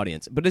the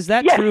audience. But is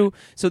that Yes. true?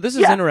 So this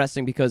is Yeah.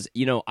 interesting because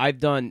I've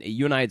done.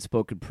 You and I had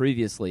spoken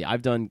previously.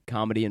 I've done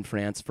comedy in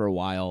France for a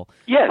while.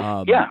 yes,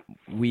 yeah.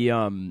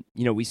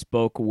 We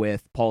spoke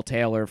with Paul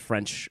Taylor,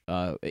 French,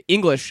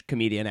 English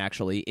comedian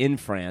actually in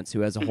France, who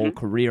has a whole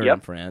career Yep.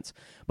 in France.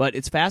 But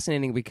it's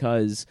fascinating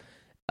because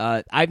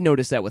I've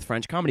noticed that with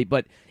French comedy,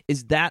 but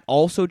is that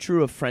also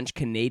true of French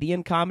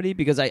Canadian comedy?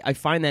 Because I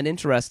find that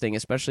interesting,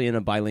 especially in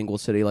a bilingual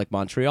city like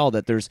Montreal,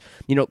 that there's,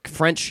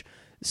 French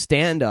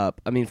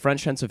stand-up,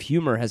 French sense of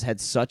humor has had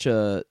such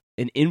an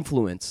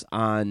influence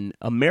on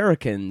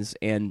Americans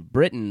and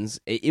Britons.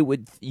 You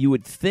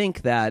would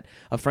think that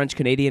a French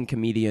Canadian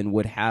comedian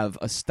would have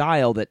a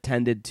style that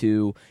tended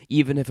to,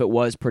 even if it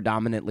was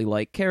predominantly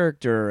like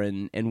character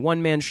and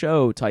one-man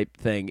show type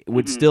thing,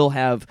 would still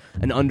have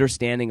an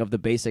understanding of the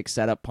basic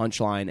setup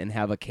punchline and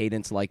have a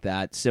cadence like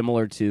that,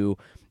 similar to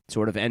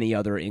sort of any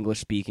other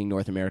English-speaking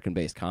North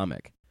American-based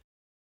comic.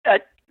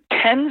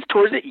 Tends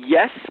towards it,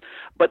 yes,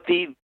 but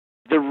the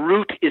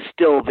root is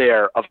still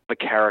there of the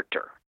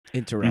character.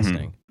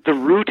 Interesting. The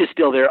root is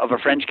still there of a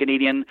French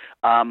Canadian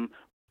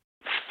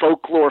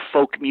folklore,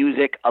 folk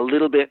music, a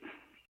little bit.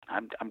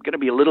 I'm going to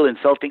be a little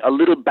insulting, a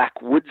little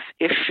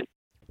backwoods-ish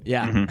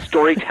Yeah.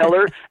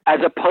 storyteller,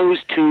 as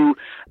opposed to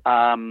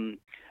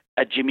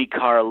a Jimmy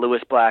Carr, a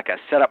Lewis Black, a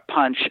setup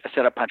punch,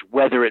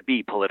 whether it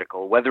be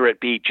political, whether it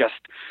be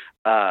just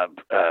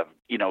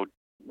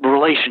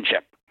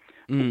relationship,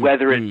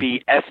 whether it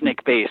be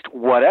ethnic-based,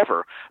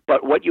 whatever.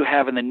 But what you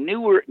have in the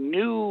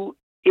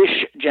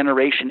new-ish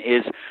generation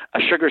is a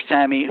Sugar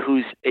Sammy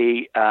who's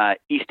a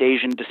East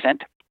Asian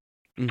descent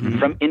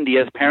from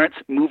India. His parents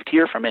moved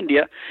here from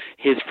India.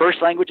 His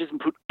first language is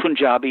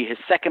Punjabi. His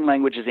second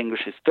language is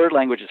English. His third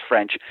language is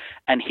French.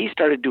 And he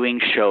started doing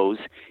shows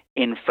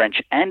in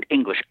French and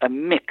English, a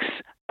mix,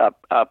 a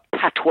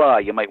patois,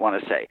 you might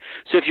want to say.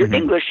 So if you're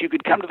English, you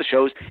could come to the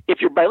shows. If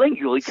you're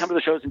bilingual, you come to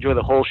the shows, enjoy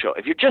the whole show.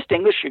 If you're just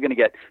English, you're going to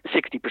get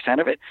 60%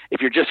 of it.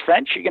 If you're just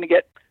French, you're going to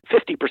get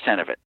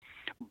 50% of it.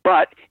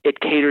 But it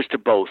caters to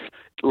both.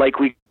 Like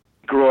we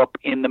grow up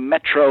in the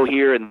metro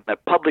here, in the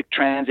public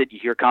transit, you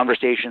hear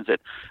conversations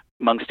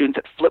among students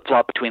that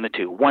flip-flop between the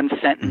two. One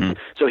sentence.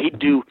 So he'd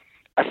do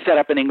a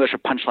setup in English, a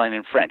punchline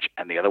in French,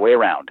 and the other way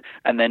around,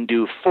 and then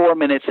do 4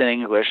 minutes in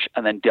English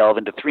and then delve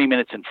into 3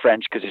 minutes in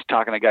French because he's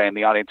talking to a guy in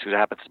the audience who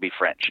happens to be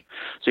French.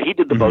 So he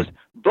did the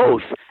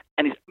both,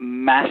 and he's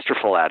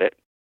masterful at it.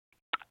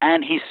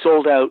 And he's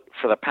sold out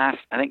for the past,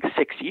 I think,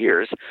 6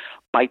 years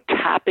by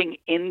tapping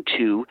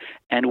into,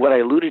 and what I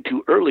alluded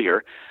to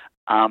earlier,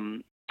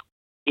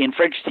 in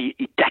French,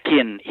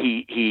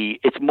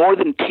 it's more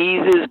than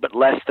teases, but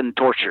less than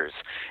tortures.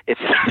 It's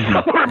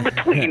somewhere in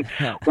between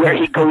where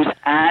he goes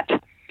at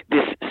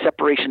this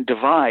separation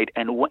divide.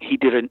 And he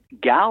did a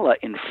gala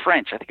in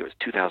French, I think it was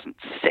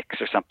 2006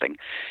 or something,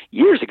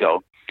 years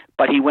ago.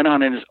 But he went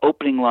on and his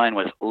opening line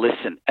was,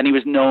 "Listen." And he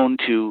was known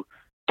to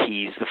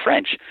tease the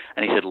French.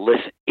 And he said,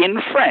 "Listen."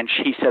 In French,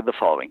 he said the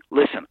following: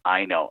 "Listen,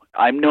 I know.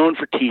 I'm known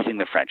for teasing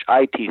the French.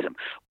 I tease them.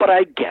 But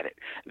I get it.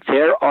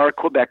 There are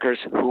Quebecers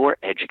who are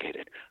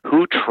educated,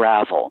 who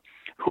travel,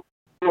 who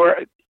are,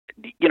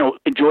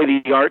 enjoy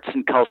the arts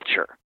and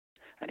culture."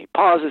 And he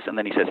pauses, and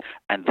then he says,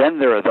 "And then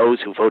there are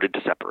those who voted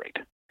to separate."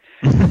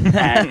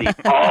 And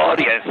the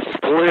audience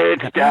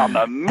splits down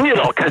the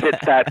middle because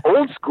it's that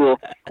old school.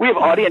 We have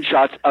audience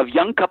shots of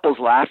young couples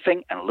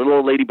laughing and a little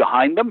old lady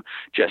behind them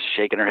just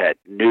shaking her head.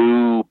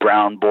 No,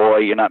 brown boy,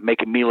 you're not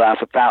making me laugh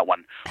with that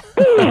one.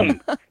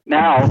 Boom!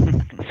 Now,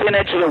 thin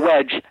edge of the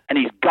wedge, and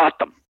he's got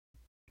them.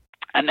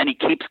 And then he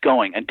keeps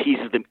going and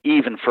teases them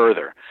even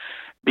further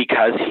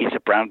because he's a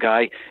brown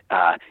guy,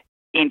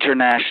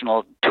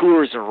 international,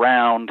 tours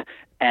around,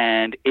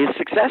 and is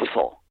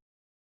successful.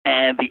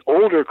 And the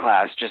older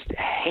class just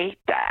hate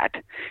that.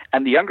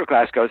 And the younger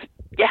class goes,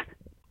 yeah,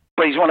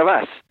 but he's one of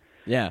us.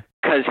 Yeah.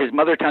 Because his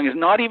mother tongue is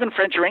not even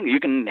French or English. You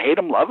can hate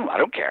him, love him, I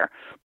don't care.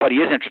 But he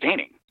is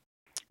entertaining.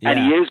 Yeah. And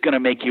he is going to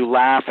make you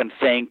laugh and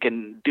think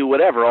and do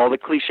whatever, all the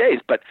cliches.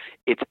 But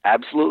it's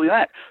absolutely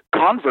that.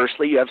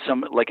 Conversely, you have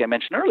some, like I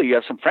mentioned earlier, you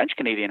have some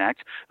French-Canadian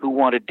acts who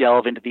want to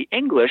delve into the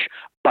English,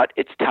 but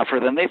it's tougher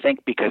than they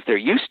think because they're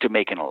used to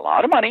making a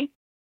lot of money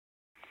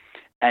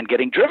and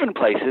getting driven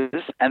places,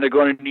 and they're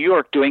going to New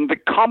York doing the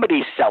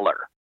Comedy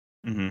Cellar.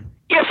 Mm-hmm.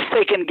 If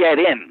they can get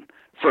in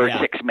for Yeah.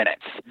 6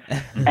 minutes.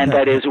 And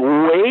that is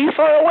way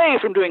far away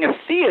from doing a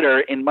theater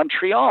in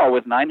Montreal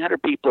with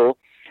 900 people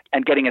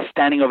and getting a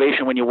standing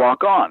ovation when you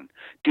walk on.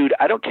 Dude,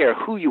 I don't care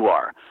who you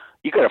are.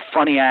 You got a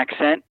funny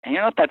accent, and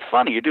you're not that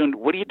funny.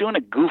 What are you doing,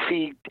 a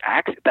goofy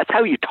accent? That's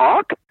how you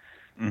talk?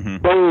 Mm-hmm.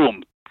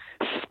 Boom.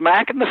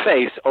 Smack in the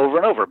face over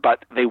and over,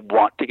 but they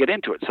want to get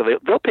into it. So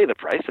they'll pay the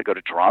price. They go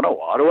to Toronto,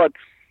 Ottawa,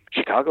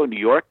 Chicago, New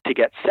York to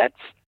get sets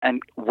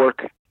and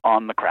work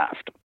on the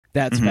craft.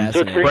 That's Mhm. So it's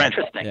fascinating. very Brent.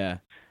 interesting. Yeah.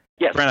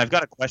 Yes. Brent, I've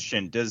got a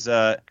question. Does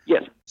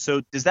Yes. so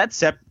does that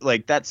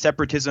that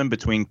separatism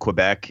between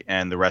Quebec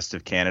and the rest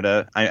of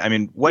Canada? I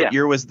mean, what Yeah.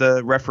 year was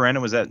the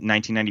referendum? Was that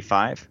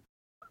 1995?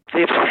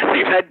 They've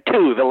had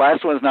two. The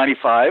last one's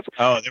 95.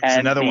 Oh, there was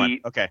And another one.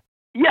 the- Okay.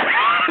 Yeah,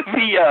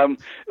 the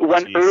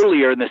one Jeez.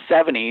 earlier in the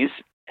 70s,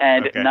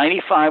 and Okay.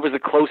 95 was the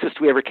closest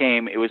we ever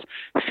came. It was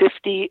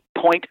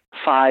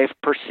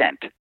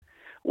 50.5%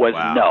 was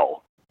Wow.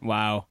 no,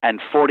 Wow. and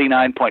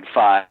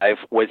 49.5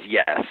 was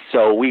yes.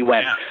 So we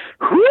went, Yeah.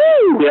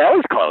 whoo, that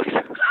was close.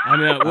 I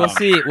mean, we'll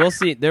see. We'll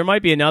see. There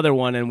might be another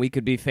one, and we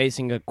could be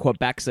facing a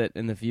Quebexit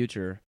in the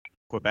future.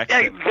 Quebec.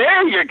 Yeah,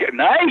 there you go.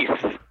 Nice.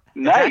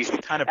 It's Nice.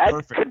 actually kind of That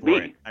perfect could for be.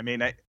 it. I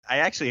mean, I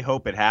actually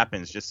hope it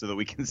happens just so that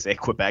we can say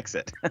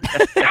Quebexit.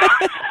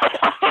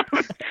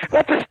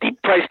 That's a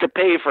steep price to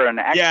pay for an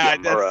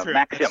axiom Yeah, or that's a true.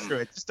 maxim. That's true.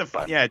 It's just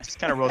it just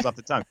kind of rolls off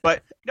the tongue.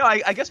 But no,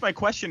 I guess my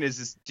question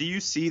is do you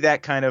see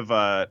that kind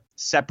of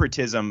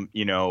separatism?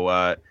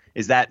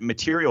 Is that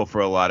material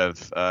for a lot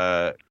of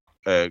Oh,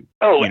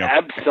 comedians?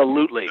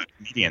 absolutely.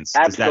 Does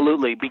that-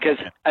 Absolutely, because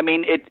I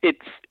mean,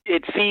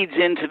 it feeds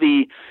into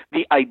the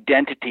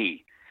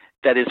identity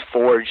that is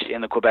forged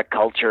in the Quebec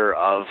culture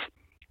of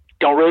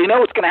don't really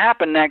know what's going to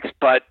happen next,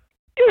 but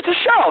here's a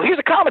show, here's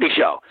a comedy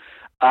show.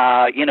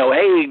 Hey,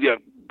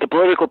 the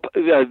political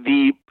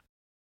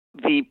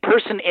the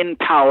person in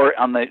power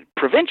on the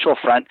provincial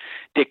front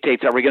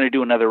dictates, are we going to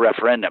do another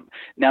referendum?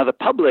 Now the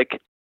public,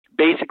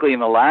 basically in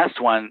the last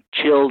one,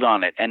 chilled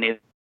on it, and in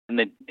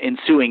the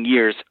ensuing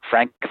years,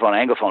 francophone,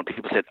 anglophone,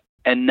 people said,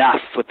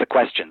 enough with the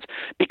questions.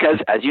 Because,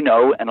 as you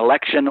know, an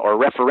election or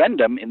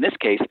referendum, in this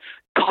case,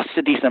 costs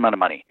a decent amount of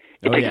money.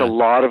 It Oh, takes yeah. a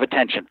lot of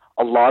attention,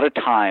 a lot of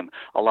time,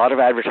 a lot of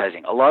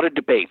advertising, a lot of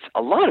debates,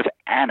 a lot of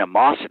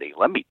animosity,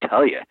 let me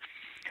tell you.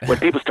 When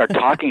people start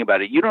talking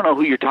about it, you don't know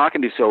who you're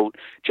talking to, so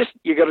just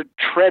you got to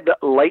tread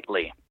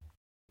lightly.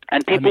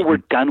 And people were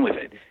done with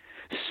it.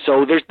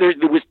 So there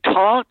was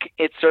talk,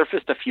 it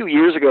surfaced a few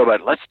years ago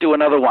about let's do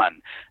another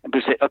one. And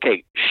people said,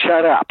 okay,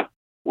 shut up.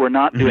 We're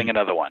not doing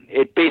another one.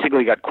 It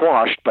basically got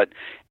quashed, but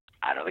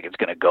I don't think it's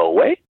going to go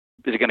away.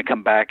 Is it going to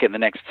come back in the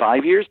next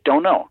 5 years?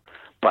 Don't know.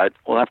 But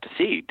we'll have to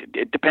see.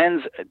 It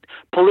depends.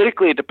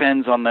 Politically, it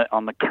depends on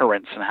the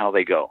currents and how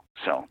they go.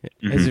 So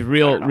It's a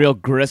real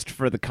grist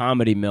for the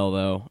comedy mill,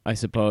 though. I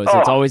suppose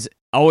it's Oh,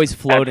 always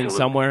floating absolutely.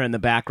 somewhere in the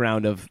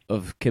background of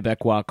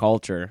Quebecois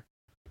culture.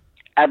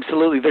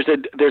 absolutely,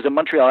 there's a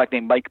Montreal actor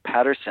named Mike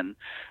Patterson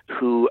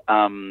who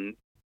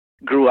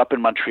grew up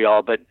in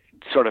Montreal, but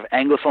sort of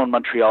Anglophone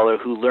Montrealer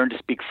who learned to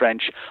speak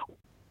French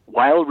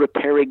while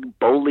repairing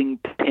bowling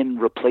pin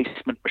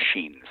replacement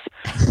machines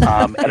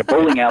at a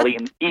bowling alley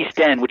in East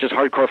End, which is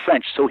hardcore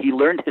French. So he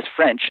learned his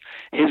French,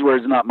 his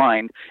words, not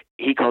mine.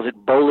 He calls it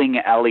bowling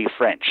alley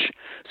French.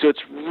 So it's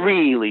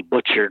really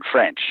butchered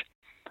French.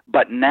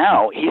 But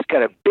now he's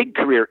got a big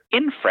career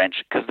in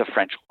French because the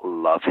French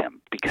love him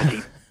because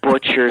he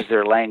butchers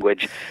their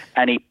language,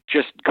 and he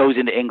just goes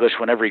into English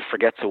whenever he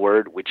forgets a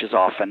word, which is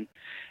often.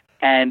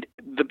 And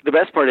the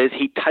best part is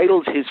he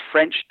titles his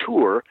French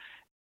tour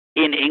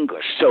in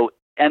English. So,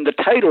 and the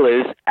title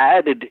is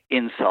added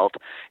insult.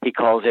 He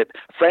calls it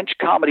French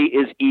Comedy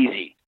is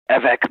Easy,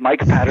 avec Mike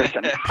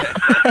Patterson.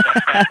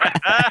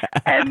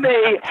 And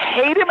they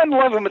hate him and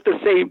love him at the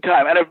same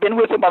time. And I've been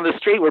with him on the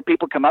street where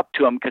people come up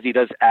to him because he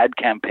does ad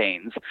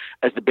campaigns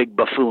as the big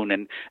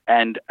buffoon.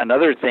 And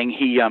another thing,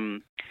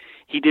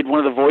 he did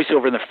one of the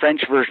voiceover in the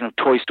French version of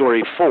Toy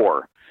Story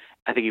 4.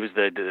 I think he was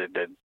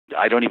the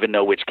I don't even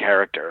know which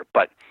character,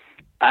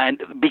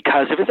 and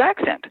because of his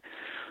accent.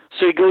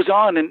 So he goes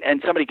on,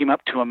 and somebody came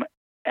up to him,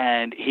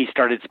 and he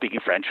started speaking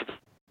French with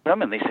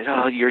them, and they said,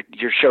 "Oh, your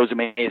show's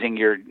amazing.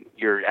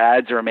 Your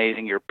ads are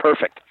amazing. You're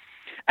perfect."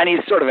 And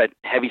he's sort of a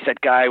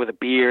heavy-set guy with a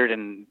beard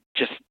and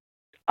just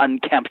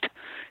unkempt.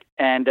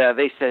 And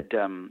they said,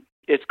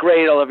 "It's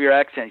great. I love your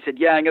accent." He said,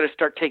 "Yeah, I'm going to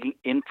start taking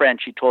in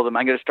French." He told them,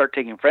 "I'm going to start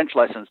taking French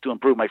lessons to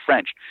improve my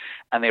French."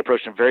 And they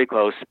approached him very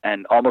close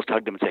and almost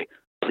hugged him and say,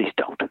 "Please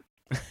don't.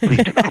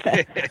 Please do not."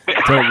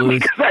 Don't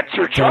lose. Because that's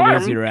your Don't charm.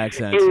 lose your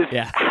accent. Is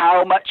Yeah.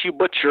 how much you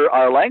butcher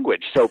our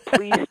language. So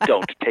please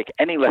don't take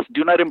any less.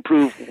 Do not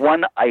improve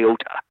one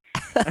iota.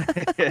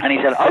 And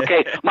he said,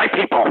 "Okay, my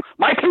people.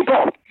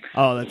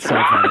 Oh, that's so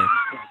funny.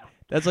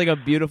 That's like a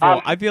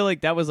beautiful. I feel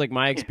like that was like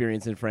my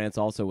experience in France.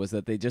 Also, was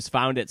that they just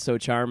found it so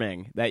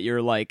charming that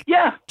you're like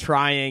Yeah,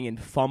 trying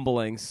and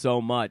fumbling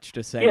so much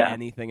to say Yeah.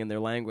 anything in their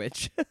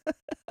language.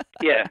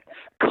 yeah.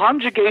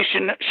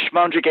 Conjugation,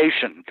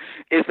 schmonjugation.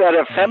 Is that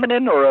a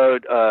feminine or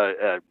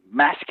a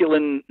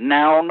masculine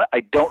noun?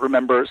 I don't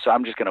remember, so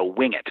I'm just going to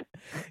wing it.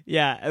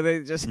 Yeah, and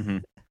they just. Mm-hmm.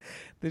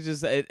 There's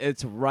just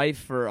it's rife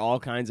for all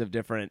kinds of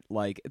different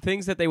like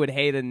things that they would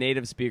hate a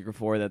native speaker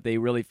for that they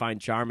really find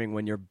charming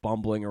when you're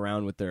bumbling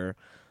around with their,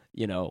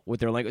 with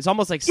their language. It's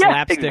almost like Yeah,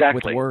 slapstick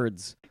exactly. with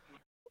words,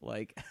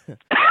 like.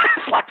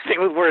 Slapstick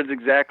with words,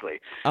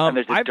 exactly. And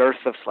there's a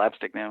dearth of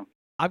slapstick now.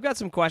 I've got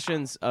some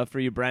questions for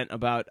you, Brent,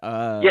 about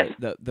Yes.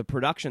 the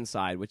production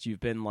side, which you've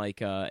been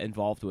like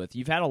involved with.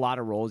 You've had a lot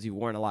of roles. You've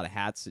worn a lot of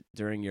hats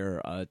during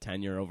your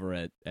tenure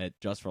over at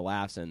Just for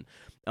Laughs, and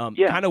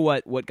kind of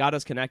what got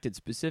us connected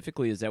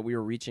specifically is that we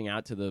were reaching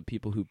out to the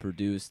people who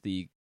produce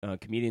the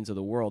Comedians of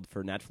the World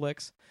for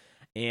Netflix,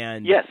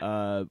 and Yes.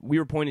 we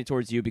were pointing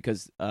towards you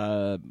because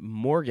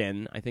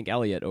Morgan, I think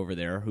Elliot over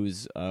there,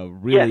 who's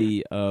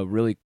really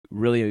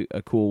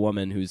a cool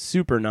woman who's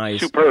super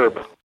nice.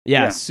 Superb.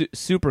 Yeah, Yeah.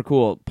 Super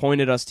cool.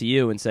 Pointed us to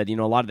you and said,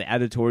 a lot of the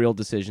editorial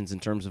decisions in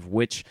terms of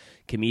which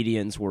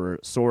comedians were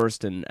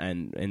sourced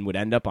and would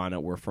end up on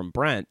it were from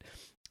Brent.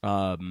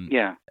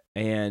 Yeah.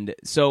 And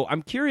so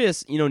I'm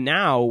curious,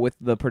 now with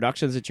the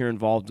productions that you're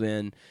involved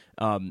in,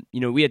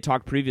 we had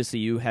talked previously,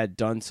 you had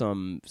done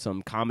some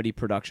comedy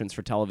productions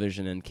for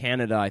television in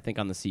Canada, I think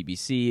on the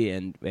CBC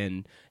and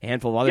a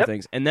handful of other Yep.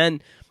 things. And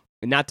then,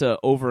 not to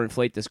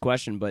overinflate this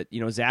question, but,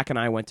 Zach and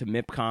I went to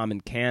MIPCOM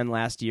in Cannes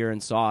last year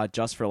and saw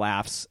Just for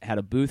Laughs, had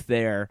a booth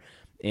there.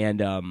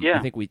 And I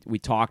think we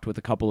talked with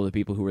a couple of the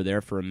people who were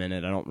there for a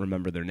minute. I don't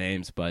remember their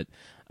names, but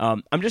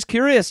I'm just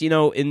curious,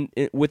 in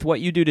with what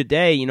you do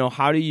today,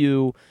 how do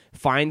you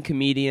find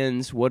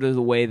comedians? What is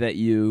the way that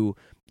you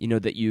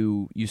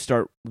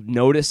start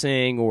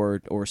noticing or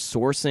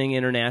sourcing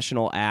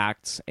international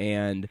acts?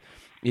 And,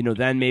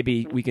 then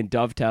maybe we can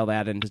dovetail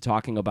that into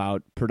talking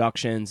about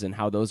productions and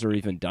how those are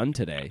even done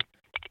today.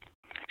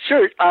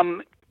 Sure.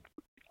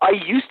 I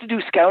used to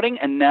do scouting,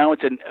 and now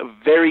it's a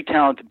very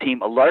talented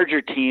team, a larger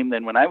team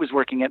than when I was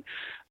working at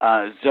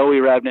Zoe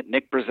Rabnett,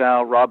 Nick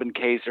Brazel, Robin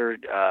Kaiser,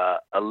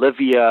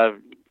 Olivia,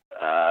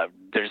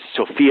 there's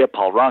Sophia,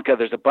 Paul Ronca.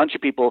 There's a bunch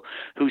of people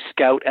who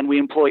scout, and we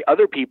employ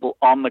other people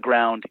on the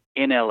ground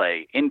in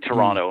LA, in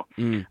Toronto,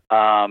 in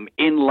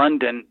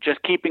London,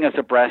 just keeping us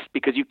abreast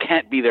because you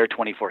can't be there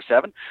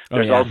 24/7.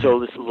 There's also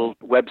this little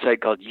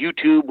website called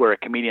YouTube where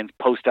comedians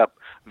post up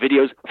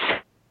videos,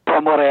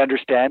 from what I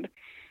understand.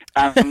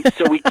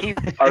 So we keep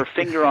our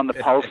finger on the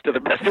pulse to the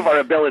best of our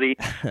ability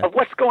of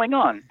what's going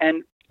on.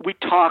 And we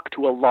talk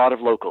to a lot of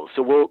locals.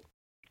 So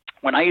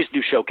when I used to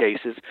do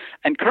showcases,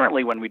 and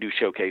currently when we do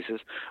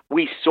showcases,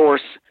 we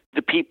source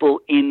the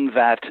people in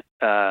that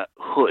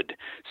hood.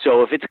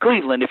 So if it's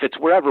Cleveland, if it's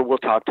wherever, we'll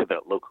talk to the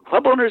local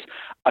club owners,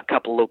 a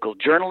couple local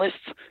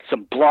journalists,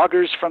 some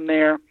bloggers from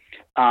there,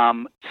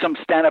 some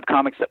stand-up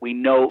comics that we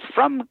know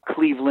from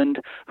Cleveland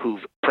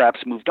who've perhaps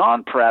moved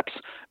on, perhaps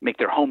make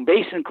their home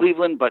base in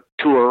Cleveland, but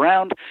tour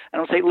around.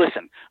 And I'll say,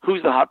 listen,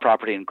 who's the hot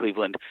property in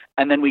Cleveland?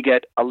 And then we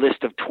get a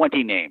list of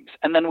 20 names.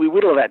 And then we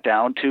whittle that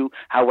down to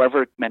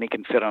however many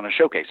can fit on a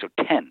showcase, so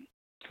 10.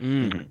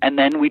 And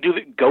then we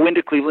go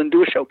into Cleveland,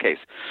 do a showcase.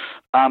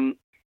 And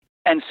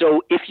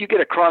so if you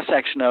get a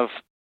cross-section of,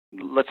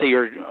 let's say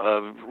you're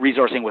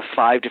resourcing with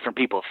 5 different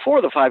people. 4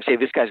 of the 5 say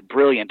this guy's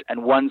brilliant,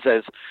 and 1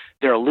 says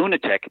they're a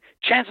lunatic.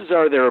 Chances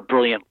are they're a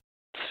brilliant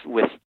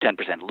with 10%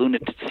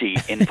 lunacy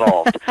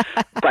involved.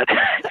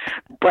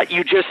 but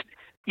you just,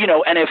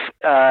 and if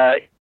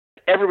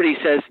everybody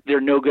says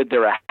they're no good,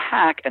 they're a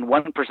hack, and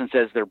one person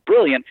says they're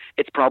brilliant,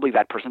 it's probably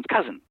that person's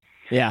cousin.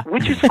 Yeah.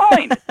 Which is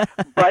fine.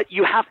 But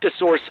you have to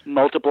source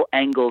multiple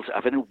angles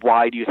of it, and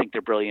why do you think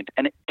they're brilliant?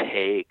 And it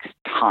takes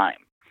time.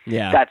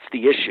 Yeah. That's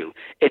the issue.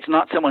 It's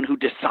not someone who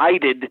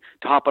decided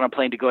to hop on a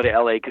plane to go to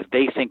LA because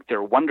they think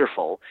they're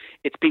wonderful.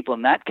 It's people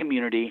in that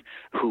community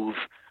who've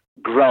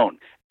grown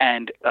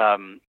and,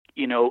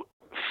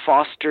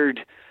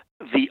 fostered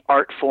the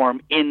art form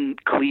in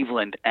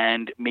Cleveland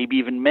and maybe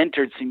even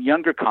mentored some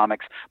younger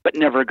comics, but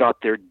never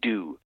got their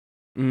due.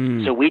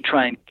 So we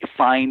try and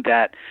find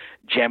that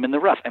gem in the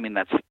rough. I mean,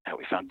 that's how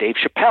we found Dave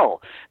Chappelle,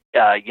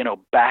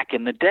 back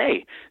in the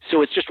day.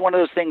 So it's just one of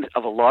those things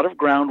of a lot of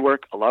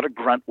groundwork, a lot of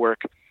grunt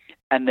work,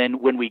 And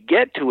then when we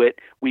get to it,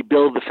 we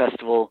build the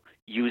festival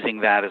using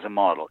that as a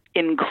model,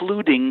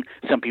 including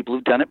some people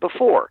who've done it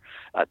before,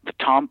 the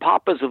Tom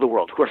Papas of the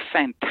world, who are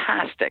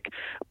fantastic.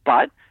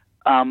 But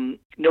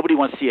nobody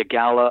wants to see a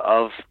gala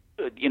of,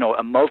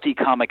 a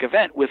multi-comic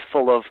event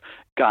full of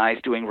guys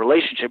doing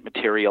relationship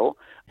material,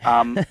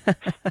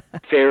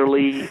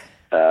 fairly.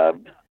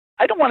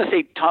 I don't want to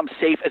say Tom's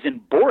safe as in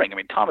boring. I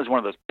mean, Tom is one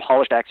of those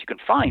polished acts you can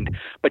find,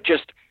 but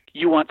just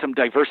you want some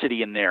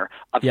diversity in there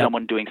of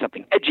someone doing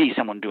something edgy,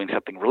 someone doing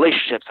something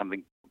relationship,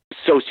 something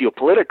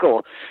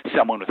socio-political,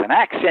 someone with an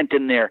accent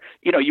in there.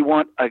 You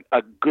want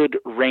a good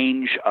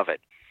range of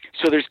it.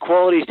 So there's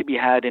qualities to be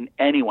had in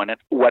anyone. And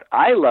what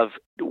I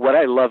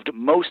loved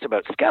most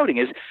about scouting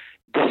is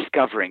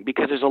discovering,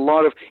 because there's a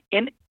lot of,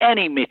 in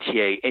any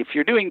métier, if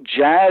you're doing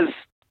jazz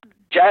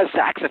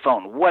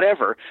saxophone,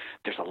 whatever,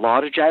 there's a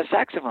lot of jazz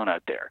saxophone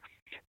out there.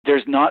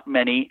 There's not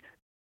many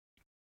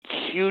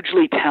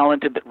hugely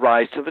talented that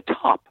rise to the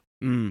top.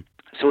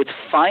 So it's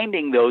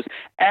finding those,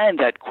 and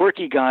that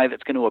quirky guy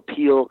that's going to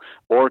appeal,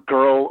 or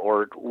girl,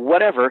 or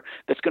whatever,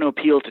 that's going to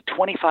appeal to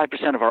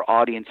 25% of our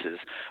audiences.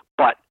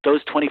 But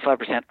those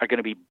 25% are going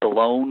to be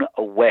blown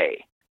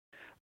away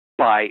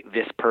by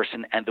this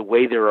person and the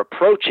way they're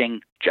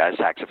approaching jazz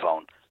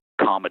saxophone,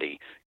 comedy,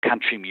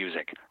 country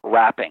music,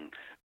 rapping,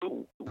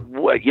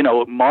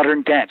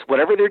 modern dance,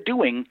 whatever they're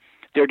doing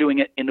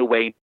it in a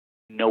way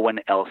no one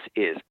else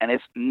is. And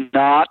it's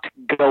not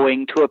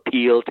going to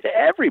appeal to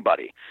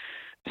everybody.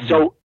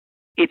 So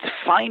it's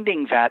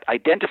finding that,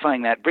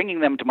 identifying that, bringing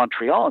them to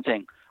Montreal and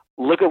saying,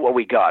 look at what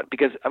we got.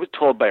 Because I was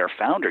told by our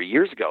founder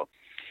years ago,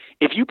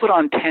 if you put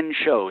on 10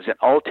 shows and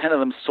all 10 of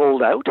them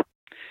sold out,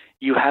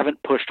 you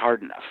haven't pushed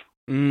hard enough.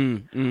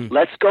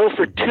 Let's go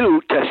for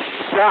 2 to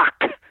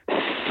suck,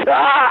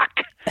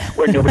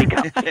 where nobody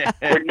comes,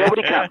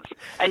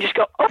 and just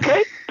go,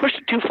 okay, push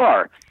it too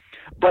far.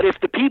 But if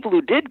the people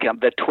who did come,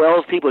 the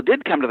 12 people who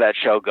did come to that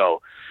show,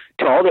 go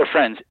to all their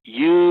friends,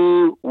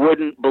 you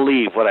wouldn't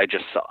believe what I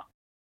just saw.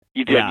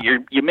 You did. Yeah.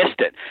 You missed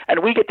it. And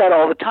we get that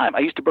all the time. I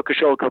used to book a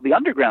show called the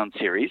Underground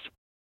Series,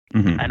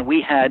 and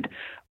we had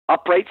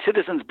Upright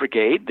Citizens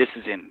Brigade. This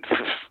is in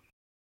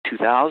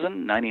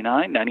 2000,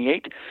 99,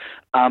 98.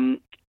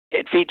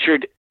 It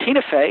featured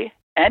Tina Fey,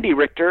 Andy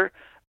Richter,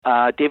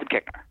 David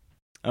Koechner.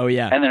 Oh,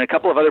 yeah. And then a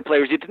couple of other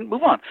players who didn't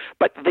move on.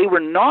 But they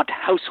were not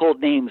household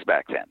names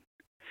back then.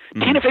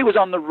 Tina Fey was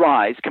on the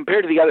rise.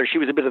 Compared to the others, she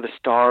was a bit of the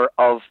star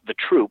of the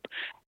troupe.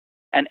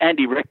 And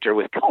Andy Richter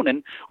with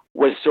Conan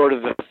was sort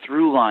of the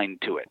through line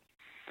to it.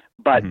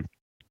 But,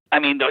 I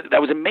mean, that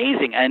was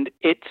amazing. And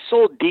it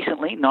sold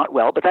decently, not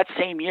well. But that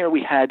same year,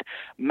 we had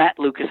Matt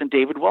Lucas and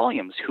David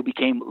Williams, who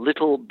became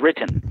Little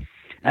Britain.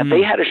 And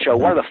they had a show,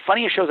 one of the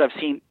funniest shows I've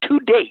seen to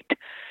date,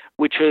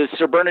 which was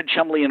Sir Bernard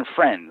Chumley and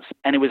Friends.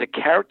 And it was a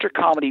character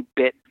comedy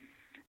bit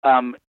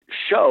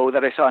show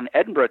that I saw in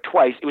Edinburgh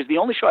twice. It was the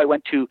only show I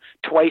went to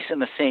twice in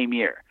the same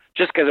year,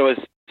 just because I was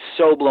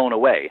so blown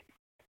away.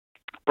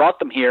 Brought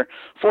them here.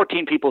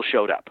 14 people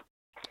showed up.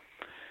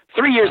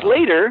 3 years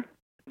later,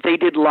 they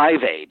did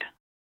Live Aid.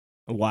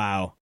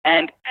 Wow.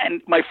 And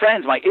my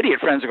friends, my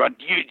idiot friends, are going,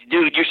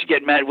 dude, you should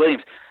get Matt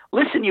Williams.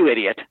 Listen, you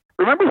idiot.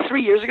 Remember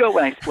 3 years ago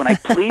when I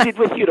pleaded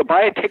with you to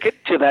buy a ticket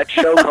to that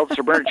show called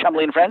Sir Bernard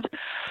Chumley and Friends?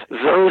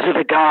 Those are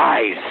the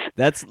guys.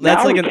 That's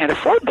now like we can't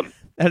afford them.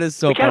 That is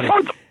so we can't funny.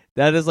 afford them.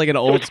 That is like an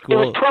old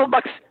school. It was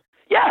 $12.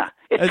 Yeah,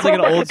 it's like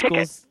an old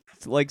school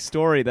like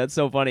story. That's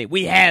so funny.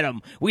 We had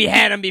them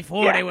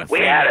before they were famous. We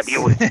had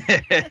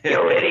them.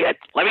 You idiot.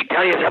 Let me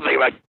tell you something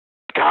about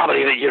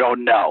comedy that you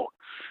don't know.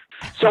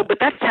 So, but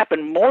that's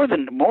happened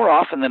more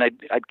often than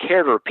I'd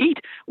care to repeat,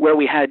 where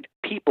we had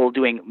people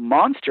doing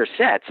monster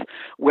sets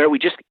where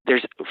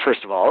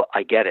first of all,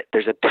 I get it.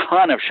 There's a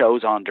ton of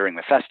shows on during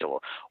the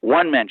festival,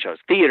 one-man shows,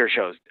 theater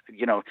shows,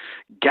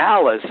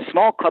 galas,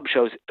 small club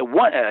shows,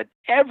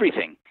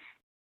 everything.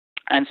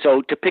 And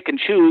so to pick and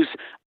choose,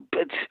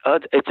 it's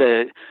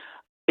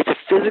a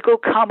physical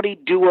comedy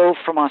duo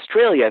from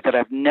Australia that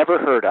I've never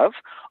heard of,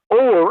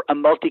 or a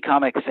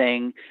multi-comic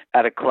thing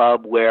at a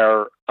club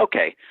where,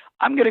 okay,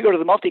 I'm going to go to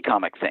the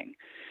multi-comic thing.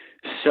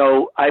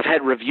 So I've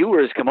had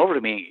reviewers come over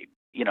to me,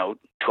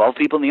 12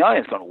 people in the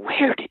audience going,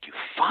 where did you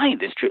find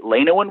this?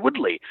 Leno and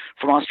Woodley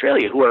from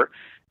Australia, who are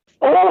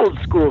old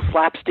school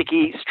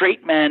slapsticky,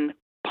 straight men,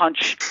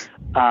 punch,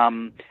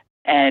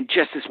 and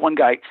just this one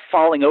guy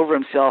falling over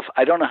himself.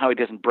 I don't know how he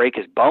doesn't break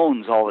his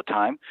bones all the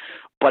time,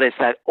 but it's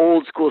that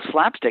old school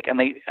slapstick. And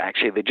they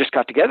just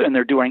got together and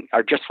they're doing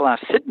our Just for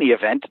Laughs Sydney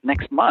event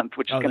next month,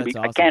 which is going to be,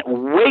 awesome. I can't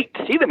wait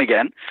to see them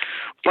again.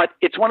 But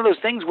it's one of those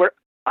things where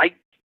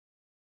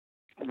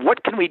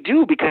what can we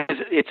do? Because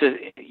it's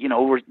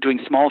we're doing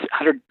small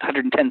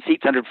 110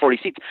 seats, 140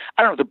 seats.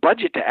 I don't have the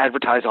budget to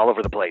advertise all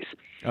over the place.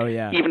 Oh,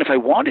 yeah. Even if I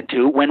wanted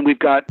to, when we've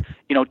got,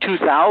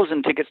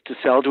 2,000 tickets to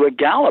sell to a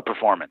gala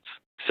performance.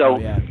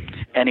 So,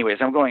 anyways,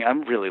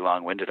 I'm really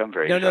long-winded. I'm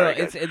very sorry. No.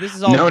 This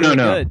is all really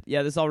good.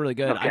 Yeah, this is all really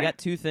good. Okay. I got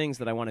two things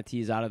that I want to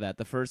tease out of that.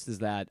 The first is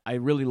that I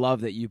really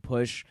love that you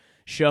push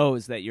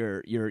shows that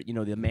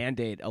the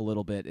mandate a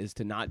little bit is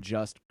to not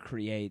just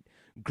create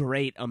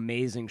great,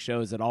 amazing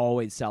shows that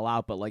always sell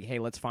out, but like, hey,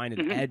 let's find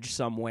an Mhm. edge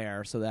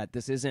somewhere so that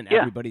this isn't Yeah.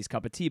 everybody's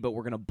cup of tea, but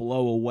we're going to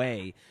blow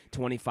away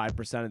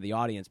 25% of the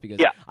audience. Because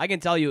Yeah. I can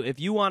tell you, if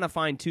you want to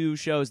find 2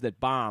 shows that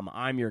bomb,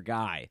 I'm your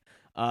guy.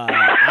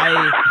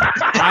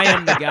 I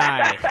am the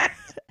guy.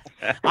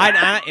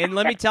 And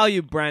let me tell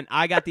you, Brent,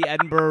 I got the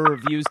Edinburgh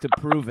reviews to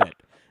prove it.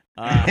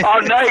 Oh,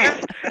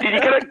 nice. Did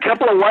you get a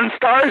couple of 1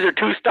 stars or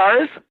 2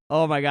 stars?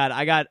 Oh my God,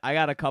 I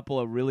got a couple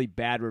of really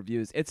bad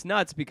reviews. It's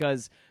nuts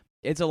because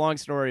it's a long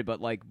story, but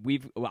like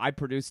I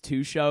produced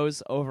 2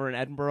 shows over in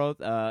Edinburgh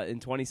in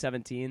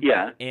 2017.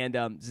 Yeah. And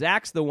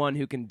Zach's the one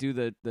who can do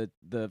the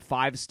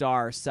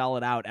 5-star sell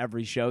it out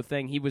every show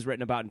thing. He was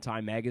written about in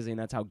Time Magazine.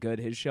 That's how good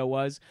his show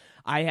was.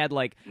 I had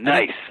like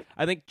Nice.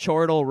 I think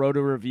Chortle wrote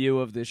a review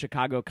of the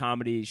Chicago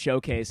Comedy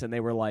Showcase, and they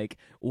were like,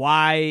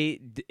 "Why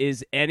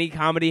is any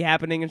comedy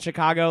happening in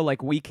Chicago?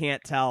 Like, we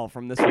can't tell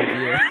from this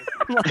review."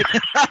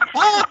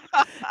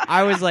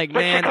 I was like,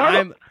 "Man,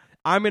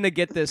 I'm gonna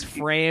get this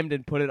framed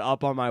and put it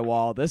up on my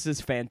wall. This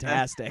is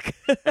fantastic."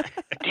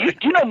 Do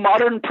you know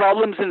Modern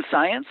Problems in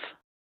Science?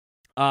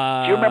 Do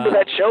you remember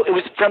that show? It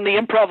was from the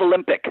Improv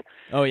Olympic.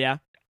 Oh yeah.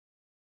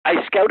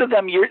 I scouted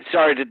them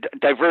sorry to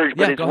diverge,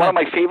 but Yeah, it's go one of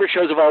ahead. my favorite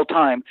shows of all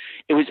time.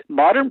 It was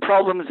Modern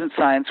Problems in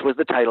Science was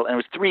the title, and it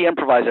was 3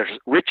 improvisers: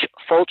 Rich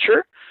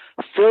Fulcher,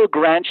 Phil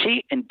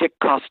Granchi, and Dick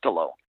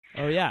Costello.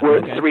 Oh yeah. Were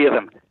Okay. 3 of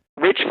them.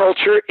 Rich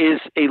Fulcher is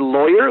a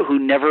lawyer who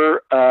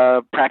never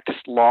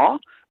practiced law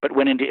but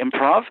went into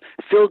improv.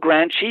 Phil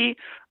Granchi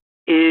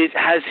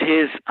has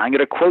his, I'm going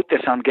to quote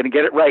this, I'm going to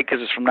get it right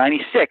because it's from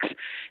 96.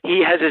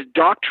 He has his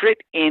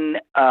doctorate in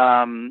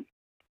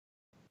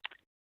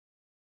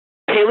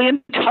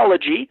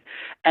paleontology,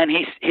 and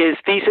his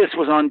thesis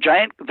was on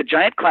the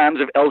giant clams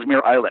of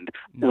Ellesmere Island.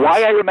 Nice.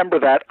 Why I remember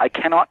that, I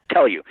cannot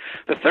tell you.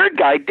 The third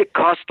guy, Dick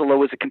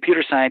Costello, is a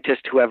computer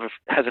scientist who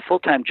has a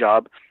full-time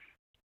job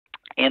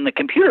in the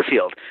computer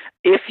field.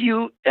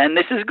 And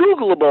this is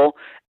Googleable,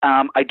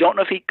 I don't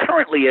know if he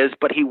currently is,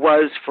 but he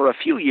was for a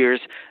few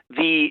years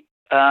the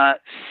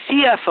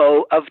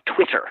CFO of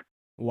Twitter.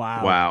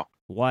 Wow. Wow.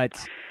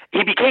 What?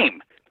 He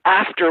became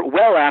after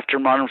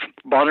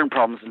Modern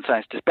Problems in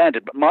Science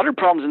disbanded. But Modern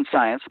Problems in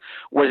Science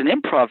was an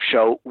improv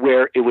show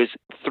where it was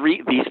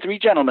these 3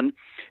 gentlemen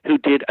who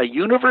did a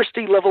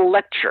university level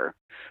lecture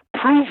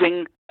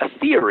proving a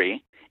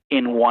theory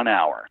in 1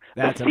 hour.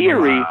 That's the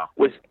theory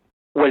amazing.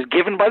 was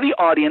given by the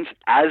audience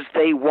as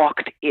they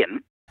walked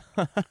in.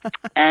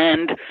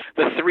 And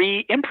the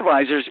 3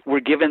 improvisers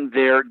were given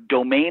their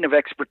domain of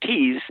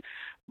expertise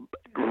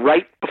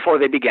right before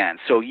they began.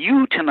 So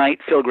you tonight,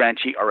 Phil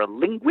Granchi, are a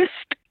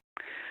linguist.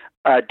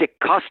 Dick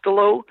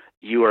Costello,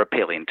 you are a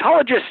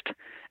paleontologist.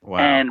 Wow.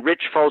 And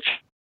Rich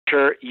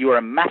Fulcher, you are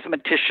a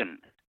mathematician.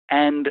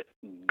 And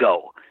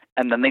go.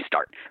 And then they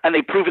start. And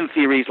they've proven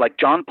theories like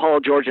John, Paul,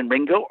 George, and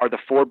Ringo are the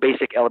 4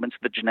 basic elements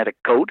of the genetic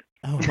code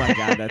Oh my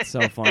God, that's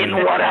so funny. in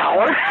 1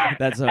 hour.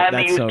 That's and they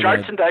that's use so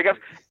charts good. and diagrams.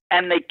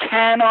 And they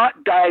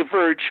cannot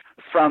diverge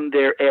from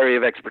their area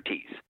of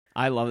expertise.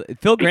 I love it.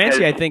 Phil Granchi,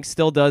 Because- I think,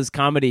 still does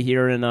comedy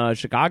here in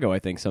Chicago. I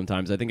think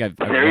sometimes. I think I've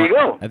There you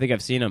go. I think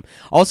I've seen him.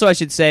 Also, I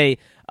should say,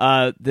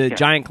 the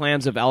Giant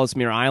Clams of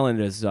Ellesmere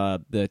Island is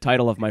the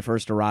title of my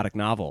first erotic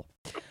novel.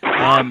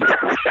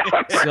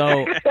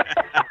 So,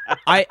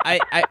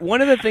 I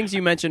one of the things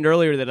you mentioned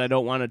earlier that I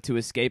don't want it to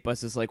escape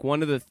us is like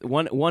one of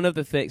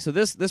the things. So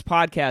this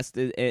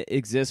podcast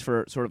exists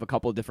for sort of a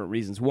couple of different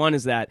reasons. One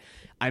is that,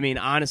 I mean,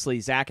 honestly,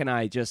 Zach and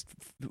I just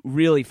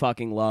really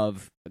fucking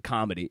love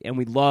comedy, and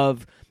we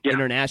love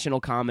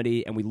international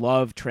comedy, and we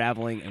love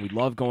traveling, and we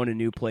love going to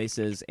new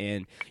places.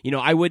 And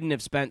I wouldn't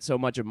have spent so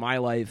much of my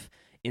life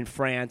in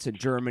France and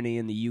Germany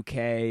and the UK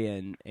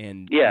and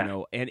and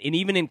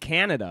even in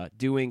Canada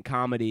doing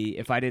comedy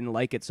if I didn't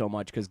like it so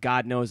much, because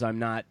God knows I'm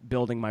not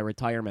building my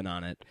retirement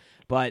on it.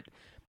 But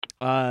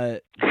I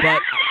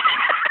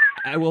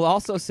will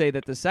also say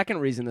that the second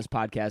reason this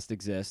podcast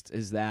exists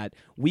is that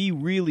we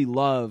really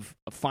love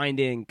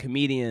finding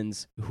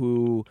comedians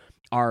who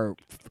are,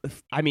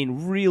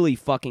 really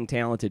fucking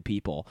talented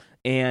people,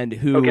 and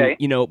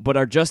who, but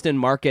are just in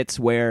markets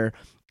where,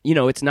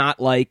 it's not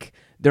like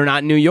they're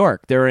not in New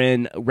York. They're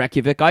in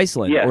Reykjavik,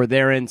 Iceland, or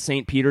they're in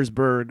St.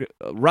 Petersburg,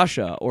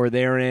 Russia, or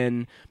they're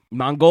in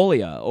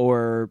Mongolia,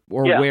 or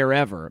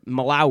wherever,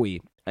 Malawi.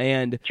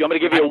 And do you want me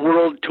to give you a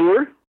world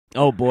tour?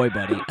 Oh boy,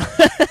 buddy.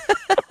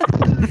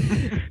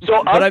 So,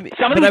 I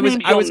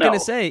was going to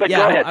say, go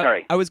ahead,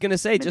 sorry. I was going to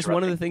say, just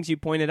one of the things you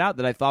pointed out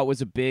that I thought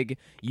was a big,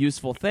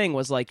 useful thing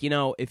was like,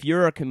 if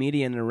you're a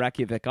comedian in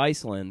Reykjavik,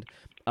 Iceland,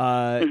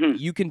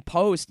 you can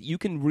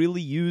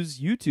really use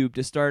YouTube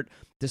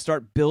to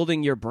start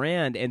building your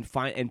brand and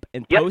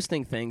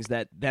posting things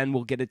that then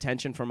will get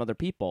attention from other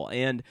people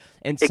and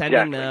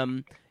sending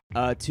them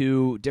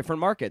to different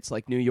markets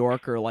like New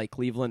York or like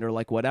Cleveland or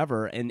like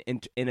whatever, and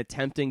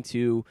attempting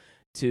to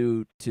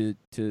to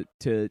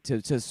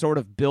sort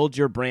of build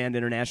your brand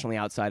internationally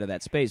outside of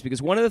that space.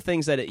 Because one of the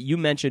things that you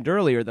mentioned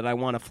earlier that I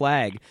want to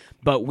flag,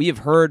 but we have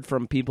heard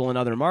from people in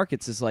other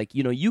markets, is like,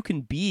 you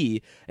can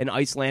be an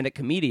Icelandic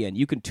comedian.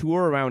 You can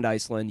tour around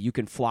Iceland. You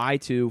can fly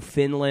to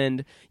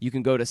Finland. You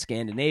can go to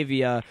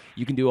Scandinavia.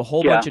 You can do a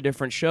whole bunch of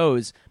different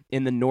shows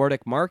in the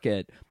Nordic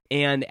market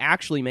and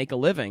actually make a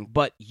living,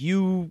 but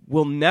you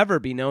will never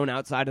be known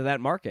outside of that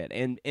market.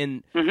 And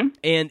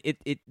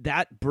it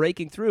that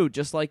breaking through,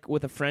 just like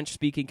with a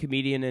French-speaking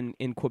comedian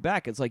in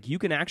Quebec, it's like you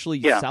can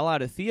actually sell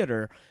out a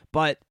theater,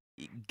 but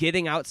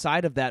getting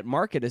outside of that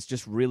market is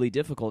just really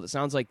difficult. It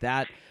sounds like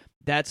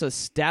that's a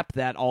step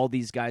that all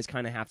these guys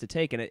kind of have to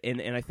take, and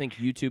I think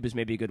YouTube is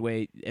maybe a good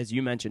way, as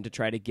you mentioned, to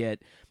try to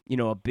get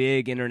a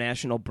big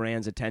international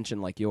brand's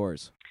attention like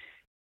yours.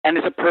 And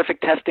it's a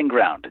perfect testing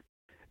ground,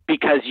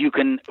 because you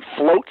can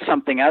float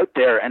something out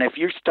there, and if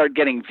you start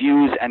getting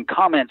views and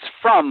comments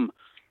from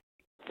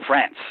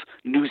France,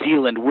 New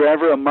Zealand,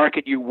 wherever a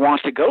market you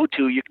want to go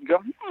to, you can go,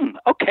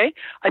 okay,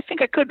 I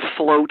think I could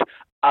float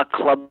a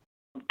club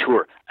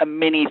tour, a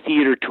mini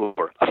theater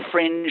tour, a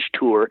fringe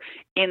tour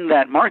in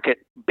that market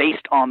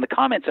based on the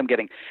comments I'm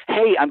getting.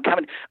 Hey, I'm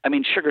coming. I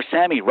mean, Sugar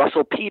Sammy,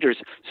 Russell Peters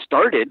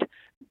started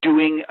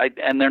doing,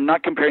 and they're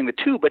not comparing the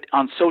two, but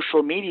on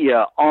social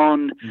media,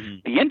 on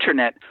the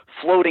internet,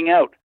 floating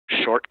out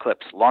short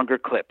clips, longer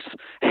clips.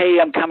 Hey,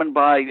 I'm coming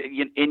by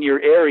in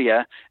your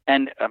area.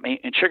 And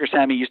Sugar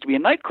Sammy used to be a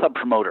nightclub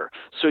promoter.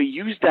 So he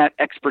used that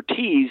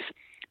expertise,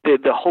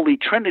 the holy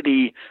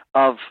trinity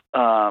of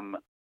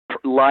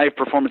live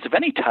performance of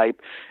any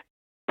type,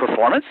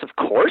 performance, of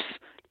course,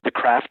 the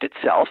craft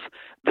itself,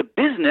 the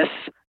business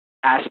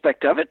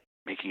aspect of it,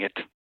 making it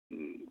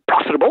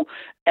profitable,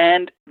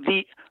 and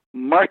the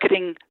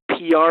marketing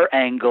PR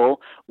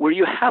angle where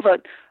you have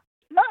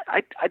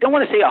I don't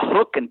want to say a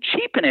hook and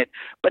cheapen it,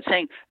 but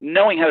saying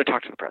knowing how to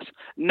talk to the press,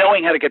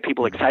 knowing how to get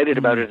people excited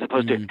about it, as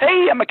opposed to,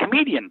 hey, I'm a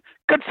comedian,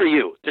 good for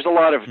you. There's a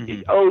lot of,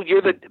 oh,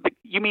 you're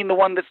you mean the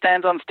one that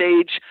stands on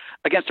stage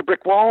against a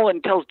brick wall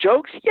and tells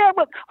jokes? Yeah,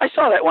 well, I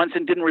saw that once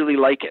and didn't really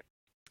like it.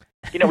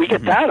 We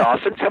get that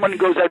often. Someone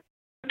goes out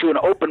to an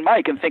open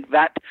mic and think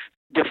that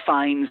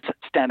defines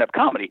stand-up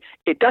comedy.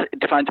 It does. It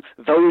defines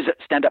those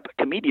stand-up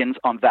comedians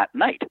on that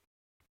night.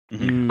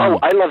 Oh,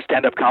 I love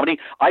stand-up comedy.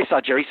 I saw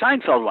Jerry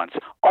Seinfeld once.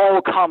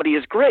 All comedy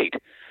is great.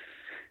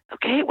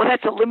 Okay, well,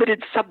 that's a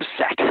limited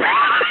subset.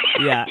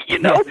 Yeah.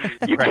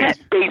 You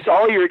can't base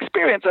all your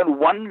experience on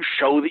one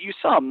show that you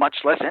saw,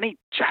 much less any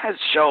jazz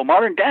show,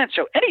 modern dance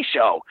show, any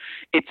show.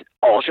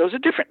 All shows are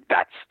different.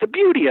 That's the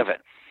beauty of it.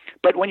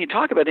 But when you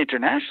talk about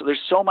international, there's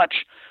so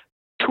much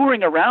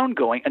touring around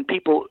going and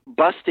people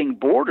busting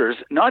borders,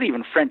 not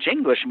even French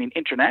English,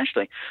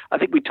 internationally. I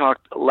think we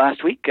talked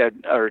last week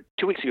or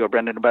 2 weeks ago,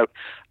 Brendan, about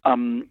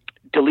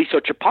Daliso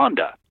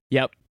Chaponda.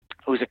 Yep.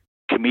 Who's a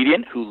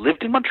comedian who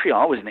lived in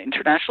Montreal, was an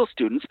international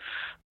student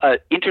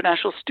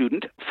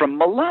from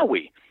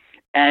Malawi.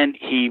 And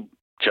he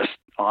just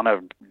on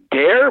a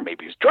dare,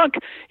 maybe he was drunk,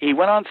 he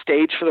went on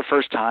stage for the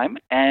first time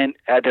and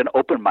at an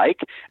open mic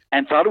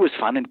and thought it was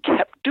fun and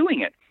kept doing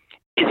it.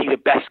 Is he the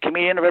best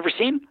comedian I've ever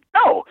seen?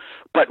 No.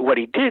 But what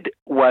he did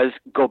was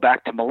go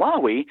back to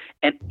Malawi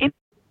and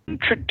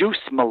introduce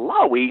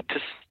Malawi to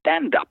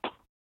stand-up.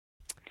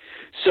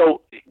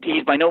 So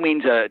he's by no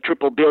means a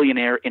triple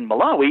billionaire in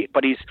Malawi,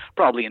 but he's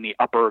probably in the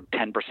upper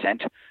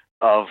 10%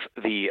 of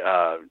the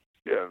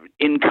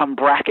income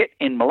bracket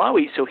in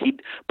Malawi.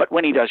 But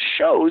when he does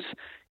shows,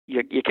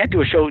 you can't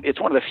do a show. It's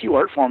one of the few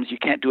art forms you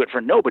can't do it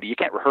for nobody. You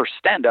can't rehearse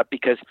stand-up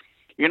because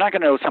you're not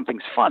going to know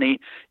something's funny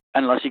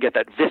unless you get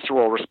that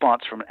visceral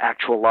response from an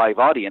actual live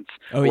audience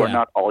who are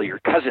not all your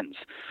cousins.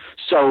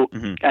 So,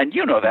 and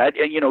you know that,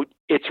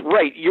 it's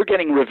right. You're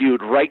getting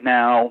reviewed right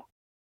now,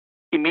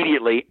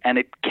 immediately, and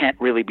it can't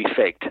really be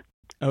faked.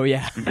 Oh,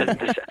 yeah.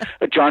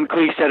 John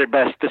Cleese said it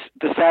best,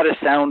 the saddest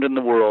sound in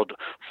the world,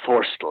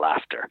 forced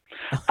laughter.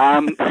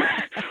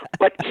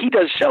 But he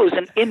does shows,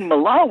 and in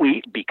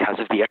Malawi, because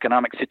of the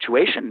economic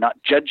situation, not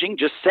judging,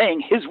 just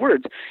saying his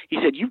words, he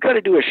said, you've got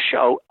to do a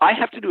show. I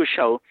have to do a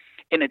show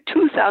in a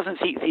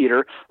 2,000-seat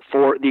theater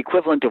for the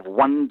equivalent of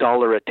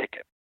 $1 a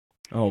ticket.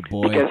 Oh,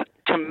 boy. Because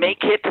to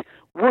make it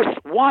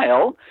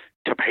worthwhile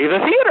to pay the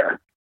theater,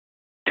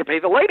 to pay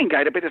the lighting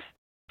guy, to pay the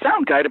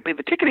sound guy, to pay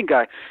the ticketing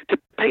guy, to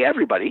pay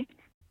everybody,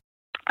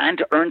 and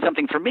to earn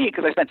something for me,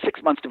 because I spent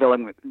 6 months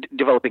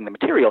developing the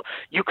material,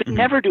 you could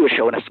never do a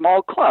show in a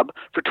small club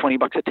for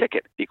 $20 a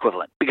ticket, the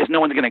equivalent, because no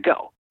one's going to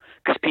go,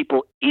 because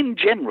people in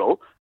general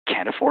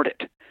can't afford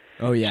it.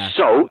 Oh, yeah.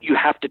 So you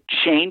have to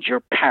change your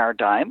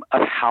paradigm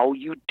of how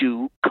you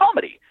do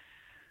comedy.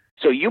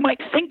 So you might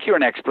think you're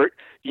an expert,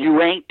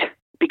 you ain't,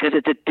 because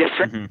it's a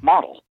different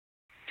model.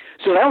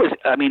 So that was,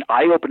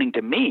 eye-opening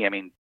to me.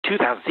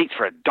 2,000 seats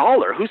for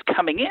 $1. Who's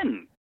coming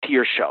in to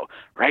your show?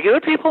 Regular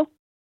people?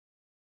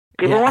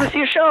 People want to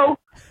see a show.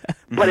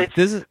 But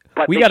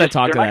we got to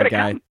talk to that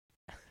guy.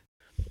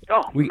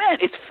 Oh, man,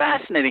 it's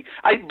fascinating.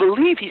 I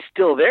believe he's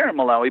still there in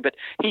Malawi, but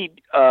he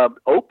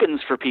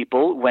opens for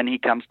people when he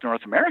comes to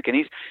North America.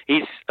 And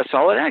he's a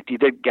solid act. He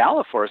did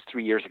Gala for us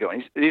 3 years ago,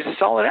 and he's a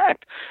solid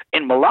act.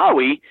 In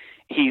Malawi,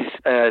 he's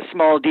a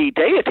small D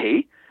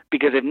deity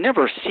because I've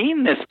never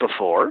seen this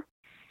before,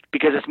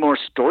 because it's more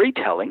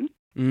storytelling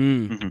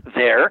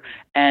there.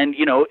 And,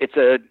 you know, it's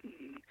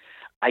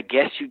I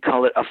guess you'd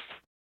call it a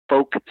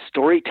folk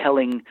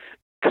storytelling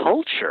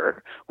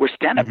culture where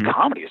stand-up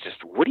comedy is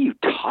just, what are you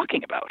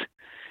talking about?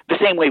 The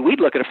same way we'd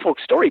look at a folk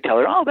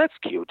storyteller, oh, that's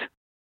cute.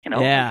 You know,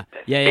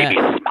 maybe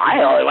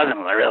smile. It wasn't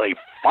really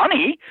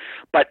funny,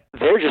 but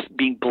they're just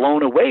being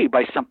blown away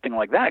by something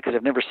like that because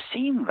I've never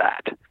seen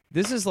that.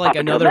 This is like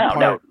another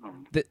part.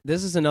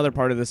 This is another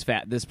part of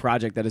this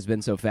project that has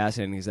been so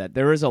fascinating, is that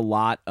there is a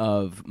lot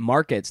of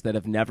markets that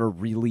have never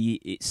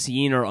really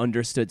seen or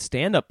understood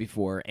stand-up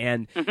before,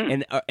 and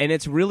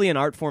it's really an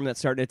art form that's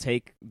starting to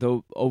take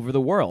over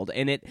the world.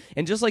 And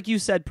just like you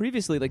said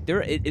previously, like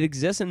it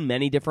exists in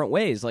many different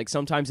ways. Like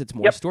sometimes it's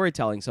more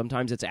storytelling,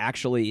 sometimes it's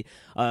actually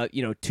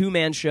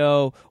two-man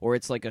show, or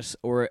it's like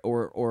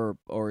or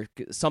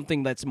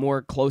something that's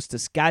more close to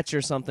sketch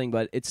or something,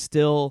 but it's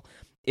still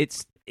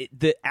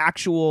the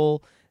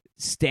actual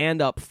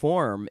stand-up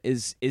form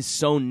is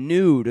so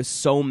new to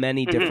so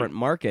many different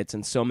markets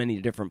and so many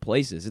different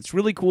places. It's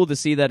really cool to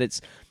see that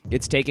it's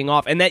taking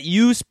off, and that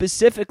you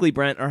specifically,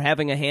 Brent, are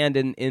having a hand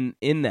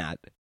in that.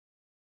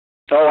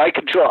 Oh,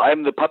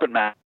 I'm the puppet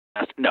master.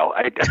 No,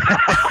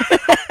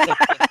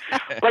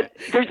 but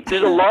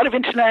there's a lot of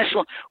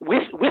international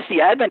with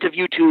the advent of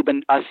YouTube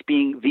and us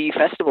being the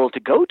festival to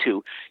go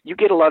to. You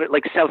get a lot of,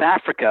 like, South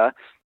Africa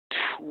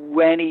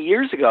 20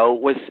 years ago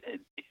was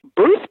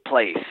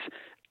birthplace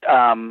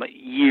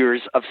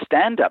years of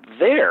stand-up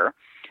there,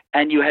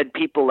 and you had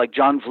people like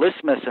John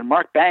Vlismus and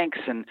Mark Banks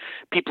and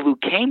people who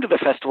came to the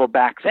festival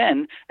back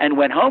then and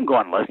went home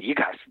going, look, you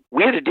guys,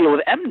 we had to deal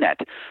with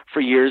Mnet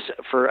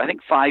for I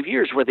think 5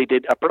 years, where they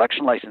did a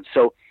production license.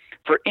 So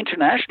for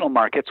international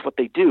markets, what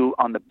they do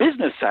on the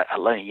business side,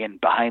 I'll let you in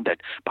behind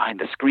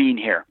the screen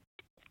here,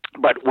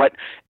 but what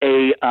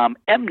a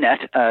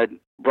Mnet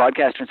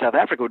broadcaster in South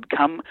Africa would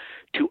come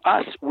to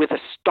us with a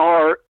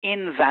star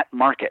in that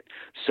market.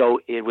 So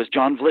it was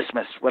John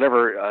Vlismus,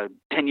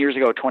 10 years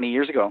ago, 20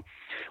 years ago,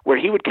 where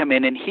he would come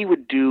in and he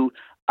would do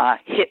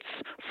hits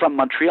from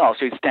Montreal.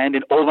 So he'd stand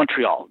in Old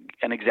Montreal,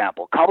 an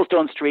example,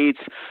 cobblestone streets,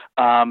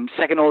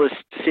 second oldest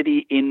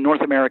city in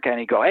North America, and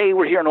he'd go, hey,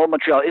 we're here in Old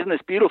Montreal. Isn't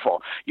this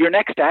beautiful? Your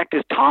next act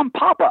is Tom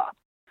Papa.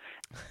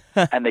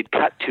 And they'd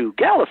cut to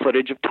gala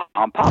footage of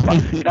Tom Papa.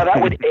 Now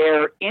that would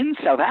air in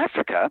South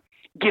Africa,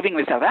 giving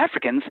the South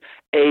Africans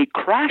a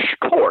crash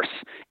course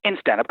in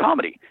stand-up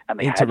comedy. And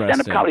they had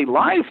stand-up comedy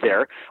live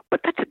there,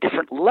 but that's a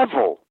different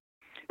level.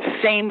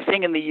 Same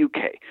thing in the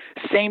UK.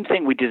 Same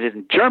thing. We did it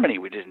in Germany.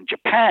 We did it in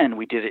Japan.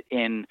 We did it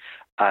in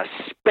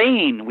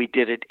Spain. We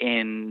did it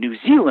in New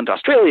Zealand,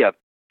 Australia.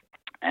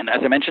 And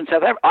as I mentioned,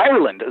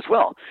 Ireland as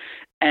well.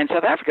 And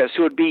South Africa.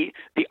 So it would be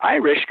the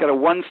Irish got a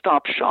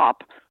one-stop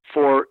shop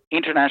for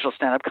international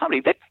stand-up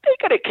comedy that they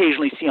could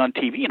occasionally see on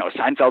TV,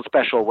 Seinfeld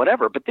special,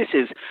 whatever. But this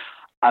is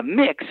a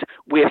mix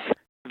with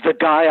the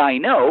guy I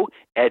know,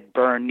 Ed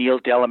Byrne, Neil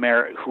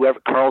Delamere, whoever,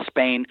 Carl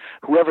Spain,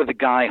 whoever the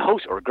guy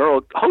host or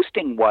girl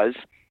hosting was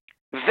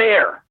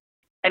there.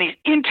 And he's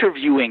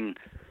interviewing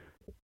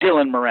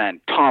Dylan Moran,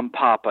 Tom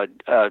Papa,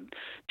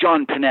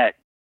 John Panette,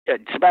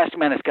 Sebastian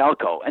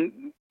Maniscalco.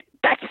 And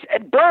that's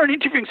Ed Byrne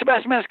interviewing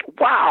Sebastian Maniscalco.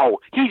 Wow,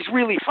 he's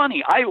really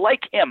funny. I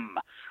like him.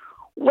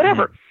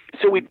 Whatever.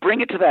 So we'd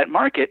bring it to that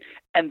market,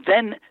 and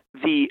then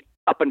the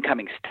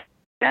up-and-coming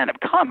stand-up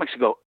comics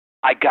would go,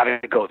 I got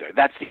to go there.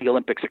 That's the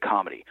Olympics of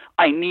comedy.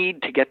 I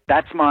need to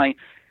that's my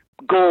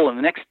goal in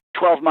the next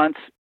 12 months,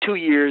 2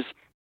 years,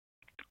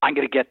 I'm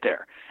going to get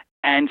there.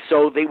 And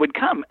so they would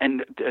come.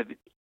 And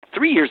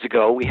 3 years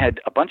ago, we had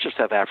a bunch of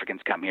South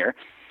Africans come here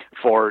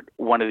for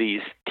one of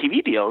these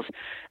TV deals.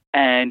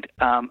 And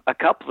a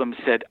couple of them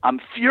said, I'm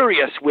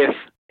furious with,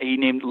 he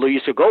named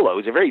Loyiso Golo,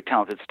 who's a very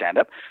talented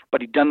stand-up,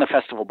 but he'd done the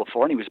festival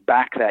before, and he was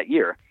back that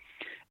year.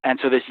 And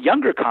so this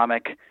younger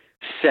comic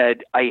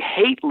said, I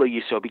hate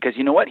Loyiso because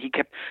you know what? He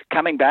kept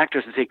coming back to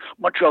us and saying,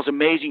 Montreal's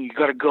amazing. You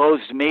got to go.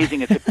 This is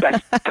amazing. It's the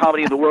best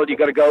comedy in the world. You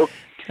got to go.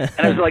 And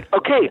I was like,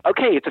 okay,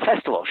 it's a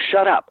festival.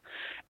 Shut up.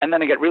 And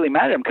then I got really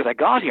mad at him because I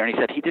got here and he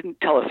said he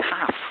didn't tell us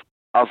half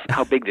of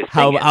how big this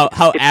thing is.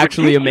 How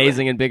actually ridiculous.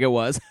 Amazing and big it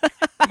was.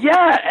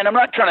 Yeah, and I'm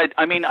not trying to,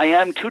 I mean, I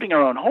am tooting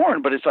our own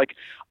horn, but it's like,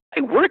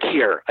 I work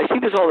here. I see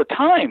this all the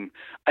time.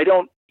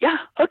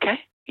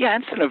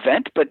 It's an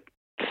event, but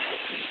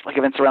like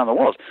events around the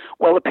world.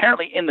 Well,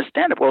 apparently in the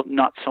stand-up world,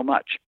 not so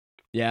much.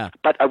 Yeah.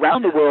 But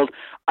around the world,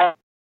 I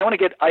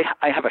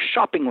have a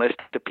shopping list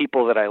of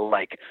people that I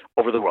like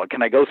over the world.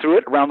 Can I go through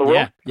it around the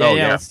world? Yeah,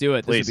 let's do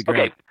it. This would be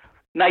great. Okay.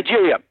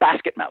 Nigeria,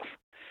 Basket Mouth.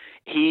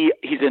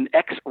 He's an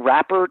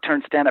ex-rapper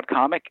turned stand-up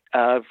comic.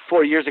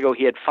 4 years ago,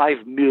 he had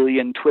 5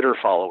 million Twitter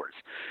followers.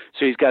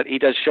 So he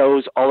does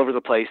shows all over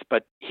the place,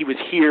 but he was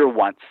here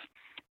once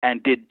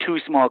and did 2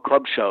 small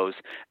club shows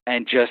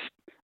and just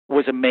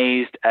was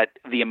amazed at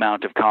the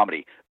amount of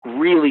comedy.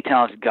 really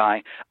talented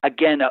guy.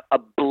 Again, a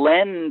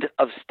blend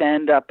of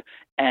stand-up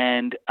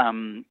and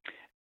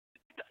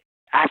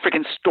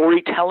African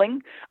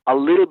storytelling, a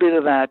little bit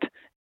of that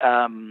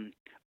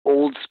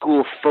old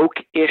school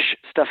folk-ish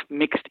stuff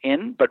mixed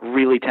in, but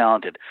really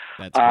talented.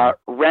 That's cool.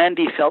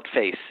 Randy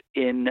Feltface,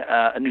 in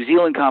a New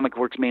Zealand comic,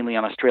 works mainly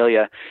on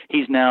Australia.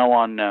 He's now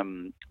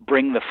on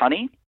Bring the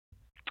Funny,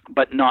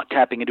 but not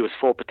tapping into his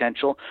full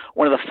potential.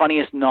 One of the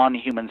funniest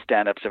non-human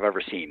stand-ups I've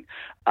ever seen.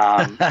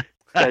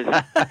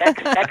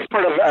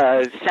 Ex-part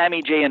of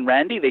Sammy J and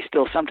Randy, they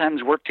still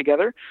sometimes work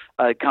together.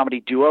 Comedy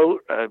duo,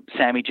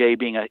 Sammy J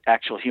being an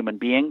actual human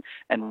being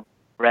and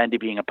Randy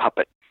being a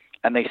puppet.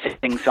 And they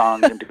sing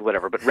songs and do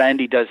whatever. But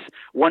Randy does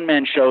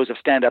one-man shows of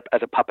stand-up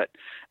as a puppet.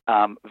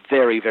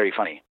 Very, very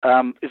funny.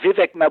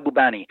 Vivek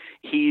Mahbubani,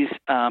 he's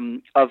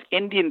of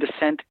Indian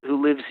descent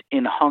who lives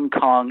in Hong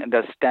Kong and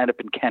does stand-up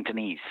in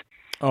Cantonese.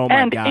 Oh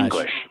my and gosh.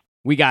 English.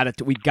 We got to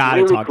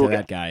Really talk cool to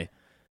that guy.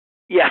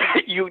 Yeah,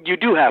 you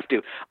do have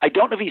to. I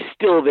don't know if he's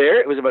still there.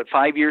 It was about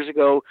 5 years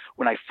ago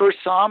when I first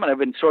saw him, and I've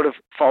been sort of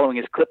following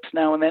his clips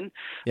now and then.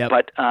 Yep.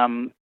 But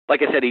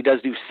like I said, he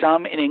does do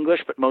some in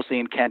English, but mostly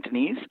in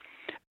Cantonese.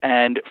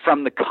 And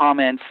from the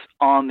comments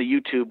on the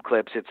YouTube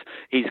clips,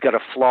 he's got a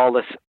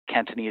flawless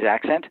Cantonese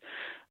accent.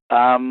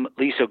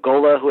 Lisa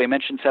Gola, who I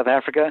mentioned, South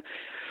Africa.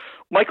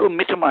 Michael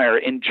Mittermeier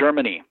in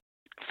Germany.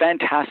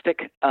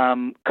 Fantastic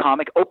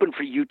comic, open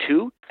for you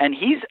too. And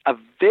he's a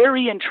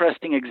very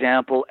interesting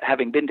example.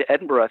 Having been to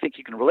Edinburgh, I think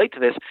you can relate to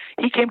this.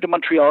 He came to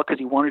Montreal because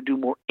he wanted to do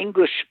more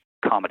English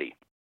comedy.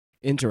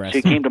 So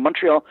Interesting. he came to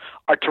Montreal,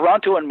 our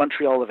Toronto and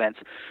Montreal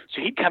events.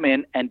 So he'd come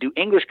in and do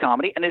English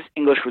comedy, and his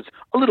English was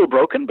a little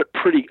broken, but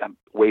pretty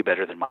way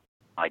better than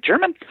my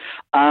German.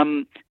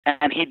 And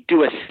he'd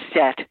do a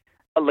set,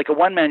 like a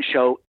one-man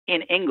show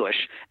in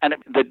English. And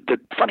the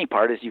funny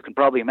part is, you can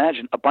probably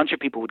imagine, a bunch of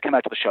people would come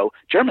out to the show,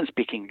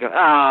 German-speaking, and go,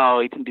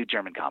 oh, he didn't do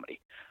German comedy.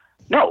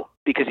 No,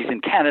 because he's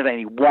in Canada and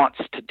he wants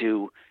to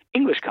do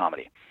English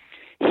comedy.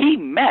 He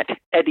met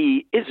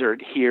Eddie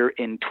Izzard here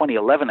in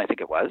 2011, I think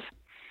it was,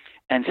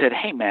 and said,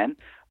 hey, man,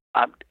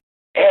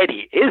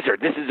 Eddie Izzard,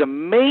 this is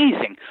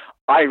amazing.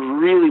 I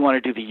really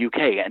want to do the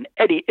UK. And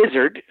Eddie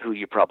Izzard, who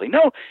you probably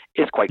know,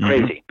 is quite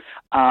crazy.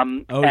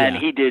 And yeah.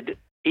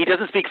 he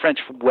doesn't speak French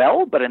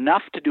well, but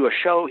enough to do a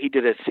show. He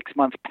did a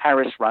 6-month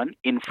Paris run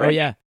in French. Oh,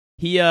 yeah.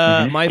 He,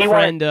 my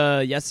friend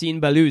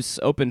Yassine Balous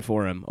opened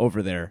for him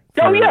over there.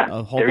 Oh, yeah.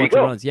 A whole There you bunch of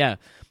go. runs. Yeah.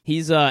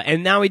 He's,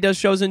 and now he does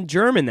shows in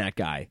German, that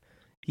guy.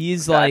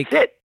 He's That's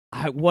it.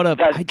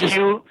 Just...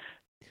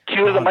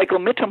 Cue the Michael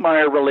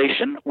Mittermeier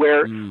relation,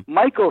 where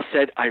Michael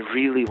said, I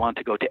really want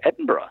to go to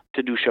Edinburgh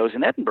to do shows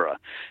in Edinburgh.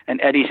 And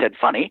Eddie said,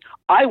 funny,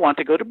 I want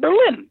to go to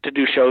Berlin to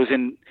do shows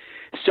in...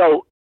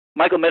 So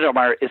Michael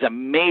Mittermeier is a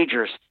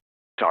major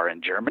star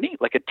in Germany,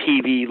 like a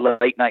TV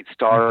late-night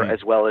star,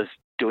 as well as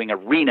doing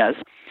arenas.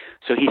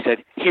 So he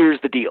said,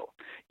 here's the deal.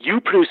 You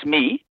produce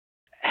me,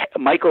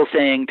 Michael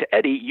saying to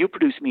Eddie, you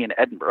produce me in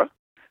Edinburgh,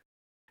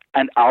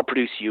 and I'll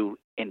produce you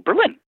in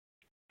Berlin.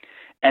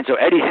 And so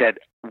Eddie said,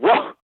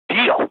 whoa,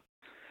 deal.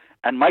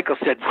 And Michael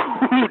said,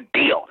 whoo,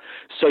 deal.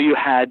 So you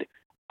had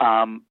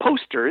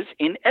posters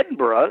in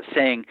Edinburgh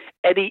saying,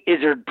 Eddie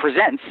Izzard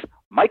presents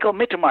Michael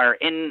Mittermeier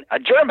in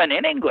German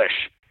in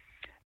English.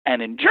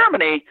 And in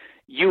Germany,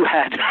 you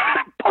had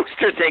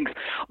posters saying,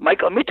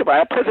 Michael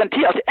Mittermeier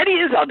präsentiert Eddie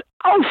Izzard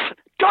auf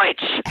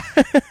Deutsch.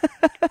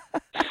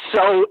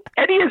 So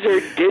Eddie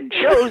Izzard did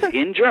shows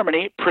in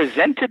Germany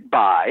presented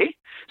by,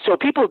 so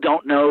people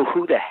don't know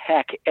who the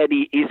heck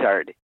Eddie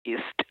Izzard is,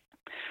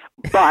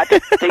 but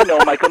they know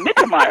Michael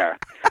Mittermeier.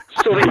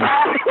 So they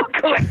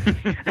were going,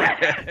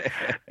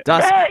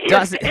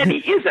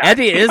 Eddie Izzard.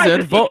 Eddie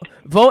Izzard,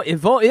 wo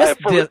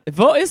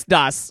ist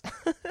das?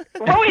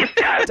 Wo ist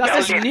das?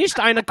 Das ist nicht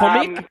eine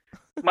Comic.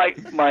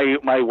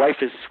 My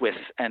wife is Swiss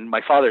and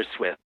my father's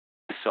Swiss,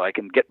 so I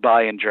can get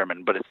by in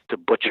German, but it's to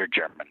butcher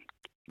German.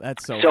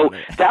 That's so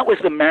funny. That was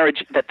the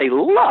marriage that they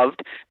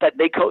loved, that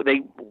they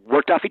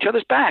worked off each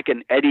other's back.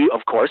 And Eddie,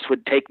 of course,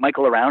 would take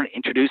Michael around,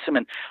 introduce him,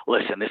 and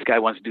listen, this guy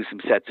wants to do some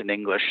sets in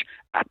English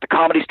at the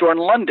Comedy Store in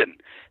London.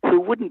 Who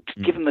wouldn't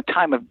give him the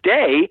time of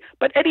day,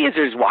 but Eddie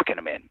Izzard's walking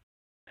him in.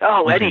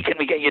 Oh, Eddie, can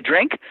we get you a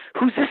drink?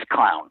 Who's this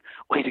clown?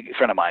 Well, he's a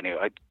friend of mine.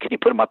 Can you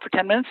put him up for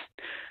 10 minutes?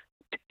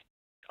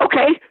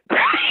 Okay.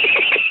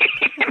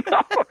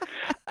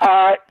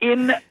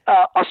 In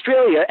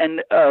Australia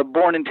and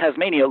born in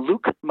Tasmania,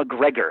 Luke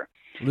McGregor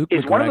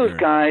is one of those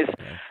guys.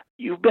 Okay.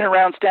 You've been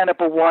around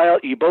stand-up a while.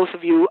 Both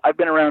of you, I've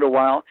been around a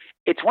while.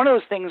 It's one of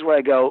those things where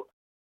I go,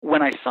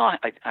 when I saw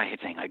I hate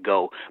saying I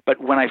go,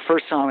 but when I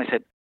first saw him, I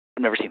said,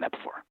 I've never seen that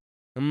before.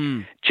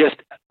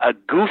 Just a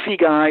goofy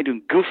guy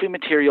doing goofy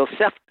material,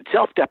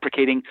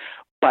 self-deprecating,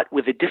 but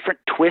with a different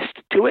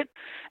twist to it.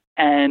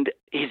 And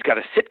he's got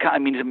a sitcom. I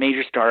mean, he's a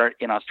major star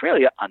in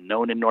Australia,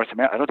 unknown in North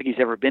America. I don't think he's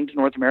ever been to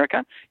North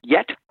America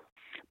yet.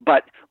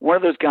 But one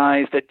of those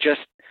guys that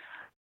just,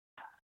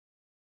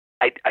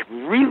 I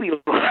really,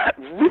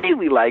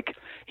 really like.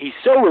 He's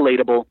so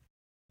relatable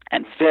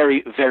and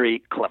very,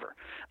 very clever.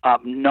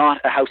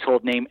 Not a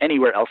household name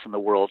anywhere else in the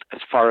world,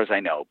 as far as I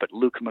know. But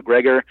Luke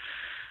McGregor,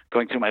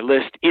 going through my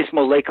list.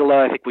 Ismo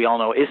Leikola, I think we all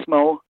know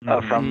Ismo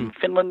Mhm. from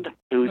Finland,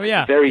 who's Oh,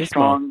 yeah, very Ismo.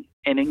 strong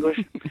in English.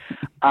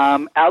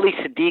 Ali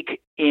Sadiq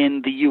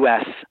in the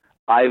U.S.,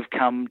 I've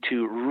come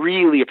to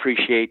really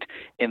appreciate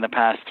in the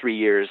past 3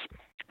 years.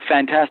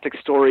 Fantastic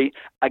story.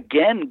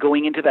 Again,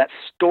 going into that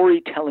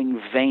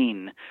storytelling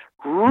vein.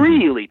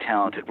 Really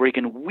talented, where he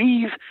can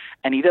weave,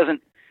 and he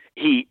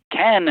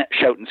can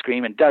shout and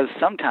scream and does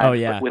sometimes, Oh,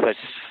 yeah. but with a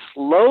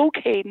slow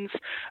cadence,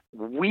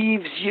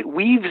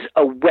 weaves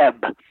a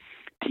web,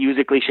 to use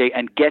a cliche,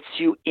 and gets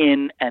you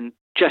in and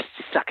just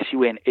sucks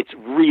you in. It's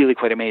really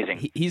quite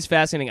amazing. He's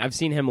fascinating. I've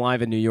seen him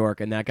live in New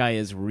York, and that guy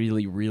is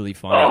really, really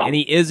funny. Oh. And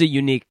he is a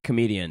unique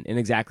comedian in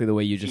exactly the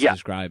way you just Yeah.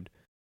 described.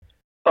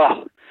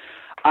 Oh.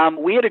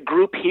 We had a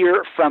group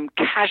here from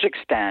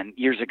Kazakhstan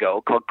years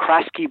ago called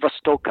Kraski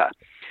Vostoka,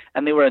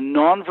 and they were a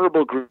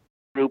nonverbal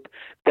group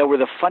that were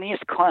the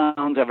funniest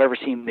clowns I've ever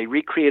seen. They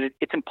recreated,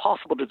 it's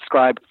impossible to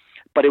describe,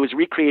 but it was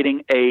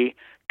recreating a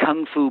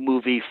kung fu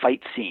movie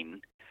fight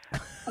scene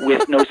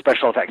with no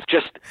special effects.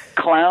 Just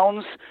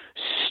clowns,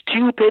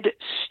 stupid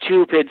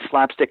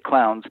slapstick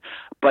clowns,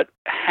 but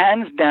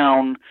hands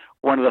down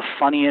one of the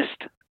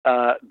funniest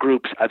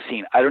groups I've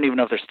seen. I don't even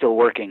know if they're still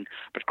working,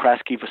 but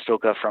Kraski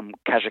Vostoka from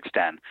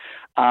Kazakhstan.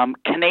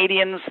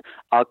 Canadians,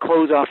 I'll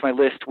close off my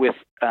list with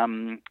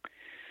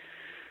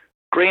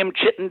Graham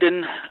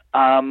Chittenden,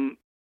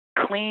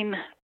 clean,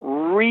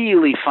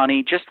 really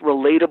funny, just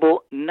relatable,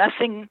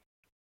 nothing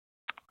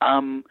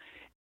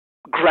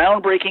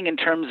groundbreaking in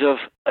terms of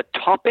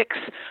topics,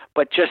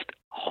 but just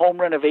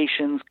home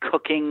renovations,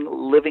 cooking,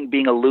 living,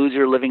 being a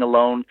loser, living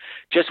alone.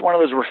 Just one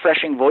of those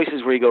refreshing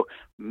voices where you go,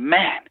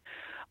 man.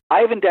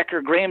 Ivan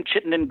Decker, Graham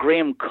Chittenden,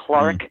 Graham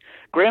Clark.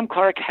 Graham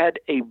Clark had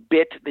a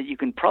bit that you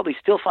can probably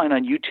still find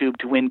on YouTube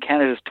to win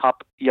Canada's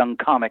top young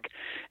comic,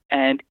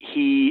 and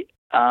he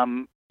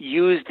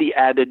used the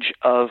adage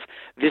of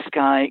this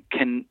guy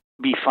can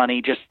be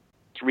funny just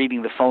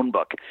reading the phone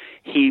book.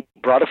 He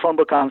brought a phone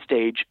book on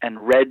stage and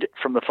read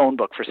from the phone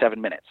book for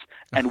 7 minutes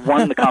and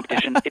won the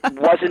competition. It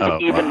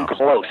wasn't even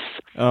close.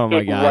 Oh, my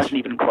It gosh. wasn't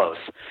even close.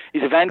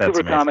 He's a Vancouver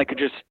amazing. comic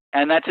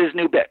and that's his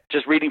new bit,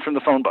 just reading from the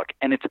phone book,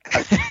 and it's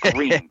a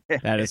scream.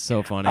 That is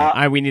so funny.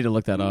 Uh, We need to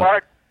look that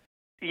up.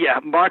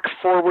 Mark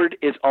Forward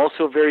is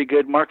also very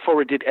good. Mark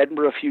Forward did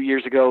Edinburgh a few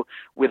years ago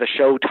with a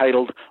show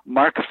titled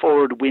Mark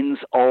Forward Wins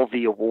All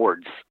the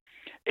Awards.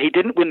 He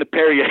didn't win the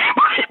Perrier,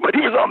 but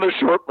he was on the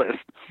short list.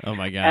 Oh,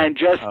 my God. And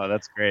just Oh,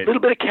 that's a great.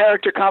 little bit of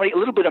character comedy, a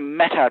little bit of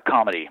meta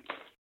comedy.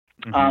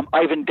 Mhm.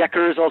 Ivan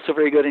Decker is also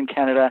very good in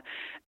Canada.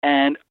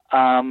 And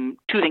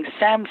two things.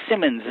 Sam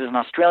Simmons is an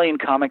Australian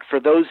comic. For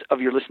those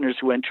of your listeners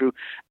who went through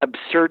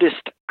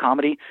absurdist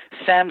comedy,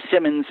 Sam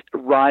Simmons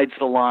rides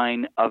the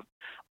line of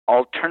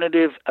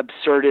alternative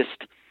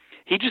absurdist.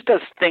 He just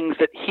does things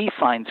that he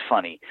finds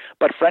funny.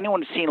 But for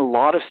anyone who's seen a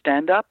lot of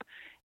stand-up,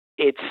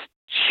 it's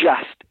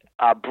just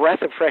a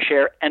breath of fresh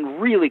air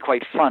and really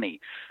quite funny.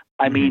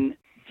 I mean,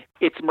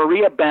 it's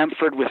Maria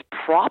Bamford with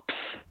props,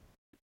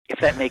 if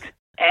that makes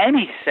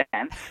any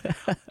sense,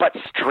 but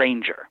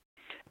stranger.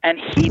 And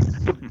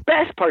the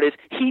best part is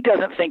he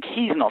doesn't think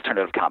he's an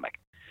alternative comic.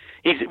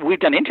 We've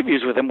done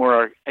interviews with him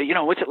where,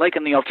 what's it like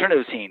in the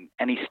alternative scene?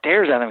 And he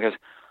stares at him and goes,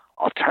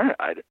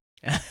 alternative?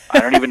 I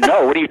don't even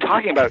know. What are you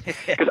talking about?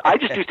 Because I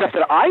just do stuff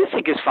that I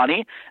think is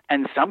funny,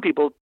 and some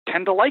people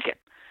tend to like it.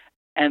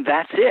 And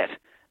that's it.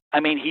 I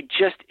mean, he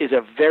just is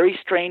a very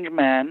strange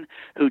man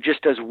who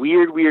just does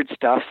weird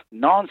stuff,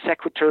 non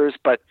sequiturs,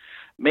 but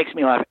makes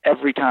me laugh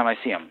every time I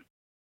see him.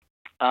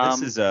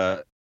 This is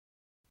and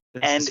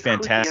is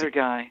fantastic. Who's the other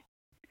guy?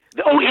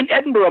 Oh, in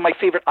Edinburgh, my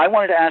favorite. I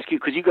wanted to ask you,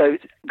 because you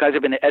guys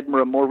have been to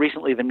Edinburgh more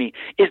recently than me.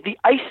 Is the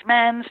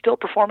Iceman still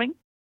performing?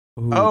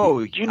 Ooh.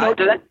 Oh, Do you know?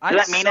 Does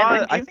that mean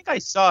anything to I you? think I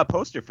saw a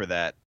poster for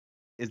that.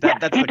 Is Yeah,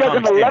 that's he the does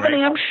an comics thing, 11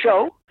 right? a.m.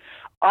 show.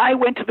 I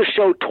went to the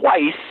show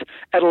twice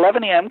at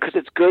 11 a.m. because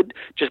it's good.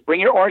 Just bring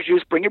your orange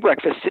juice, bring your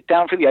breakfast, sit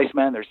down for the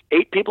Iceman. There's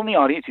 8 people in the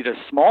audience. He does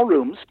small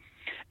rooms.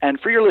 And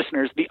for your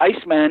listeners, the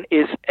Iceman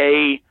is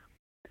a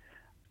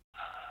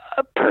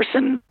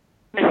person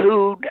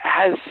who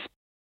has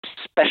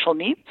special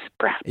needs,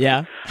 perhaps.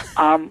 Yeah.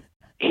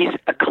 He's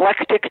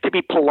eclectic to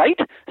be polite,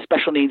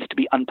 special needs to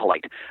be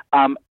unpolite.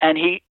 And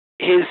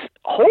his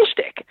whole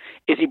shtick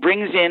is he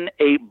brings in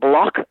a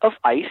block of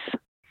ice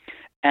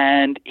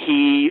and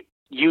he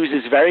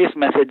uses various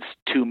methods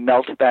to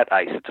melt that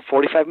ice. It's a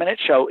 45-minute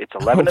show. It's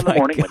 11 in the my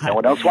morning when God. no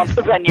one else wants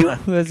the venue.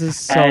 This is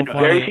so and funny.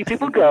 very few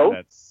people go.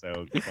 That's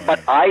so funny. But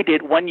I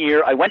did one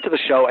year. I went to the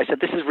show. I said,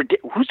 this is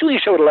ridiculous. Who's doing a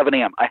show at 11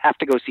 a.m.? I have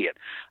to go see it.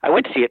 I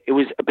went to see it. It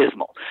was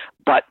abysmal,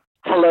 but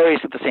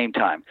hilarious at the same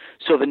time.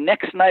 So the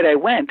next night I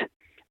went,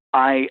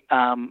 I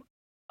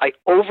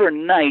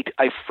overnight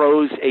I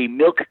froze a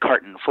milk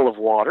carton full of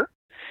water,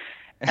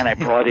 and I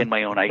brought in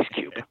my own ice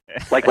cube,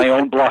 like my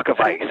own block of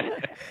ice.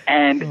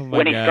 And Oh my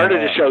when he God.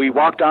 started the show, he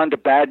walked on to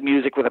bad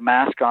music with a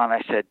mask on.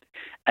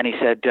 He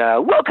said,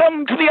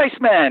 welcome to the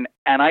Iceman.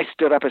 And I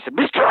stood up. I said,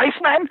 Mr.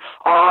 Iceman,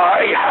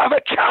 I have a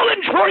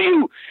challenge for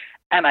you.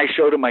 And I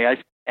showed him my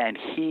ice, and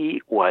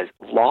he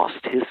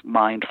lost his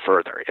mind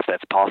further, if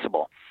that's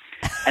possible.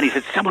 And he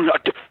said,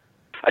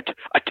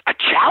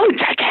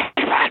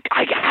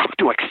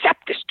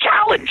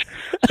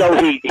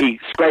 he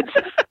spreads,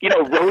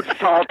 road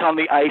salt on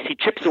the ice. He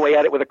chips away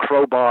at it with a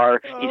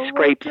crowbar. He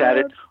scrapes at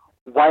it,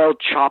 while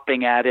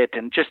chopping at it,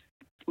 and just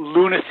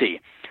lunacy.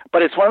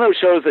 But it's one of those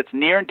shows that's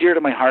near and dear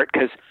to my heart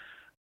because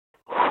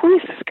who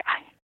is this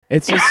guy?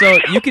 It's just so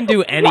you can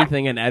do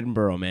anything in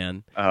Edinburgh,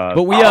 man.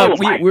 But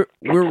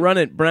we're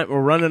running, Brent.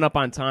 We're running up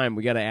on time.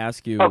 We got to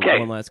ask you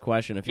one last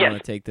question. If you want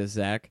to take this,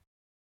 Zach.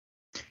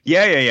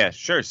 Yeah,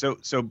 sure.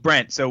 So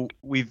Brent,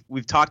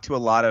 we've talked to a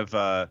lot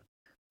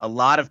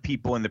of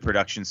people in the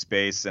production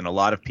space and a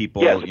lot of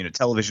people,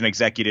 television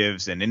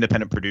executives and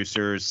independent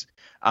producers.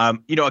 A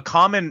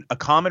common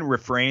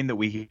refrain that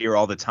we hear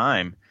all the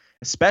time,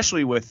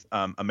 especially with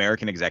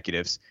American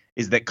executives,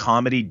 is that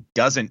comedy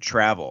doesn't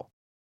travel.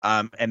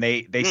 And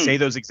they say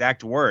those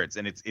exact words,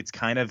 and it's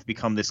kind of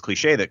become this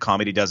cliche that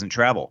comedy doesn't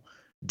travel.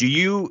 Do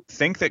you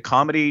think that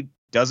comedy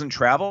doesn't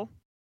travel?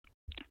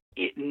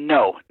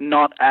 No,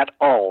 not at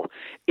all.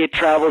 It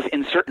travels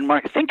in certain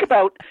markets. Think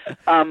about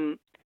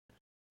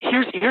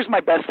here's my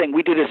best thing.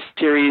 We did a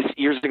series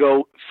years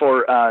ago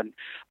for a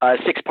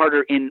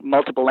six-parter in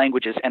multiple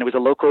languages, and it was a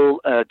local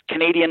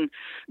Canadian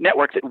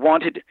network that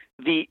wanted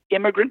the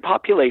immigrant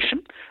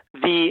population,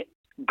 the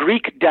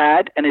Greek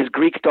dad and his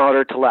Greek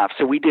daughter to laugh.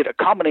 So we did a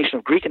combination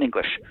of Greek and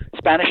English,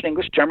 Spanish and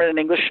English, German and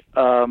English,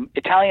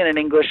 Italian and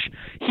English,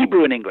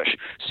 Hebrew and English.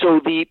 So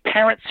the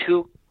parents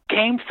who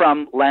came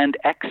from land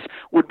X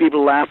would be able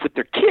to laugh with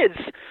their kids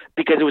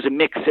because it was a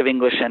mix of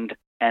English and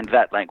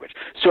that language.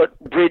 So it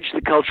bridged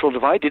the cultural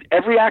divide. Did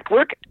every act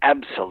work?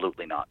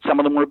 Absolutely not. Some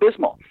of them were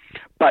abysmal,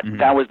 but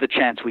that was the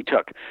chance we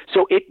took.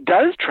 So it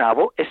does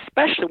travel,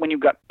 especially when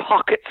you've got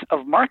pockets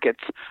of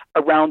markets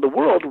around the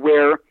world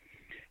where,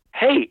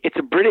 hey, it's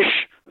a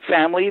British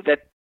family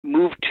that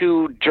moved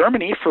to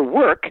Germany for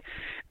work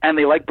and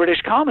they like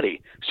British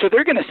comedy. So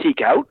they're going to seek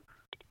out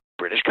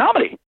British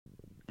comedy.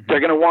 They're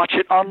going to watch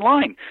it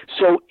online.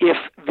 So if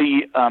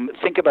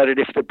think about it,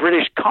 if the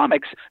British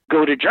comics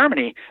go to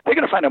Germany, they're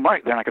going to find a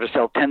market. They're not going to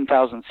sell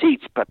 10,000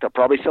 seats, but they'll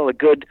probably sell a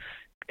good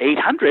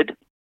 800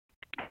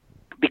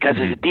 because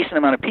there's a decent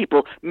amount of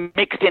people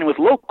mixed in with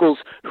locals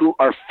who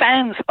are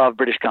fans of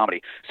British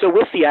comedy. So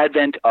with the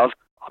advent of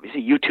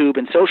obviously YouTube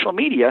and social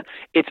media,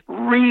 it's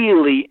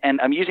really, and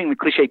I'm using the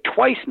cliche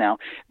twice now,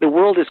 the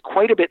world is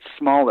quite a bit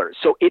smaller.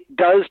 So it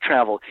does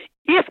travel.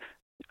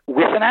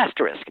 With an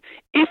asterisk,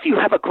 if you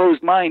have a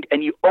closed mind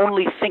and you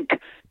only think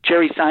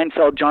Jerry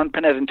Seinfeld, John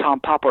Panetta, and Tom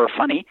Papa are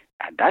funny,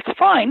 and that's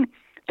fine,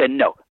 then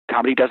no,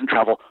 comedy doesn't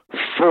travel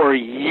for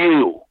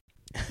you.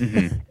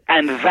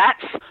 And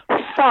that's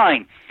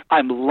fine.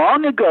 I'm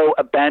long ago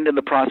abandoned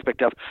the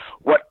prospect of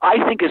what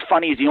I think is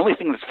funny is the only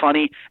thing that's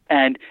funny,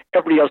 and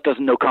everybody else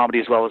doesn't know comedy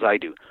as well as I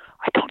do.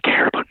 I don't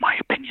care about my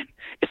opinion.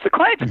 It's the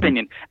client's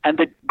opinion and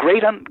the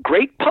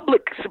great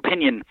public's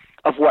opinion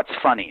of what's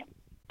funny.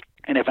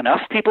 And if enough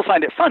people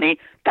find it funny,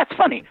 that's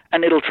funny,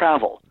 and it'll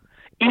travel.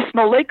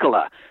 Ismo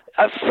Leikola,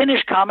 a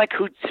Finnish comic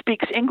who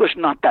speaks English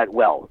not that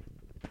well.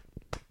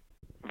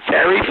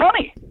 Very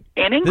funny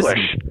in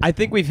English. I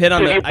think we've hit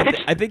on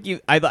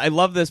the. I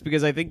love this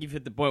because I think you've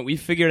hit the point. We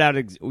figured out.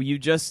 You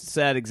just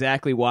said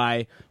exactly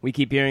why we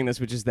keep hearing this,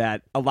 which is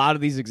that a lot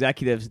of these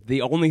executives,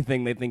 the only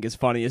thing they think is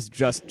funny is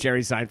just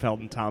Jerry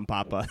Seinfeld and Tom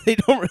Papa. They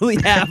don't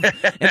really have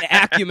an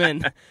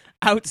acumen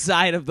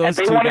outside of those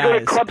two guys. And they want to go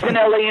to clubs in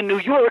LA and New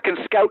York and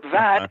scout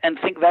that and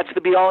think that's the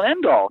be-all and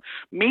end-all.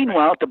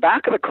 Meanwhile, at the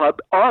back of the club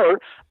are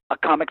a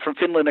comic from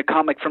Finland, a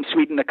comic from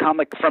Sweden, a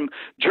comic from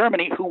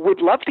Germany who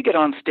would love to get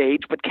on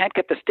stage but can't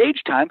get the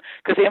stage time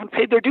because they haven't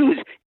paid their dues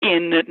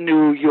in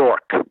New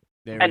York.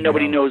 And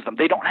nobody knows them.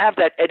 They don't have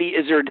that Eddie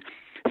Izzard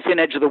thin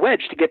edge of the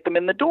wedge to get them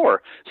in the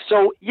door.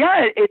 So,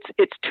 yeah,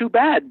 it's too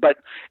bad. But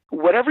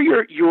whatever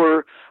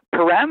your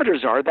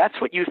parameters are, that's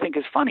what you think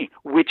is funny,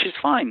 which is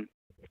fine.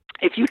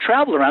 If you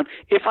travel around,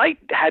 if I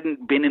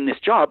hadn't been in this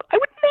job, I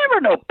would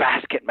never know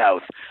Basket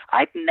Mouth.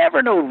 I'd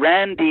never know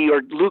Randy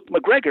or Luke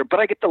McGregor,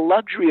 but I get the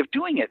luxury of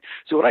doing it.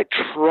 So what I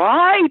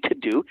try to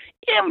do,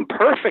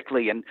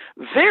 imperfectly and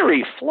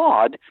very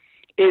flawed,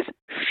 is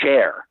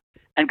share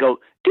and go,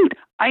 dude,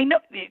 I know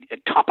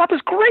Tom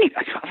Papa's great.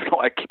 I don't know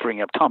why I keep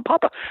bringing up Tom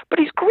Papa, but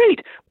he's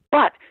great.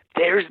 But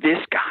there's this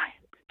guy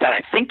that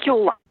I think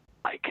you'll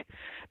like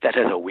that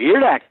has a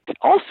weird accent.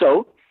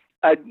 Also,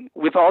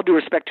 with all due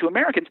respect to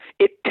Americans,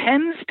 it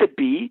tends to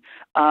be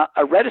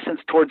a reticence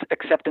towards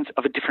acceptance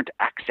of a different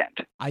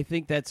accent. I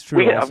think that's true.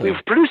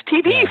 We've produced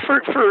TV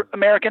for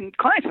American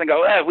clients, and they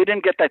go, we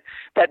didn't get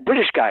that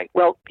British guy.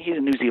 Well, he's a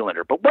New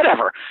Zealander, but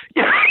whatever.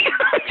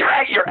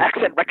 Your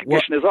accent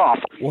recognition is off.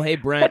 Well, hey,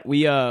 Brent,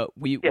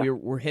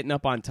 we're hitting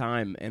up on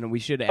time, and we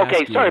should ask you.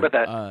 Okay, sorry about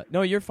that.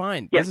 No, you're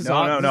fine. Yes. This is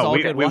all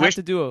good. We'll have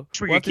to do a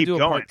going.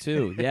 part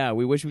 2. Yeah,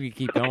 we wish we could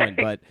keep going,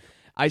 but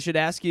I should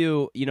ask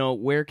you,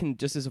 where can,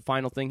 just as a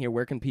final thing here,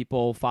 where can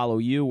people follow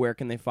you? Where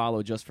can they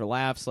follow Just for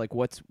Laughs? Like,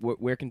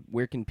 where can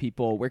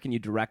you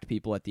direct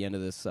people at the end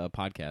of this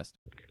podcast?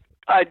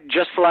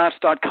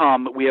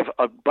 JustForLaughs.com. We have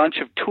a bunch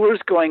of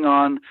tours going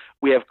on.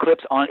 We have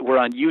clips on. We're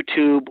on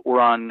YouTube.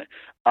 We're on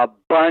a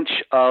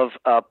bunch of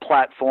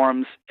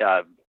platforms: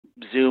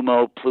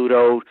 Zumo,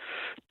 Pluto,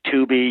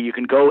 Tubi. You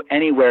can go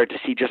anywhere to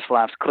see Just for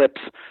Laughs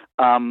clips.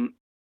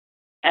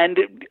 And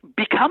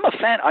become a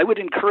fan. I would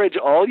encourage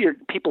all your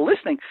people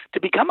listening to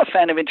become a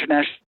fan of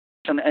international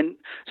and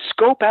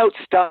scope out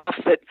stuff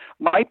that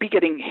might be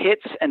getting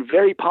hits and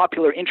very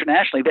popular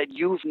internationally that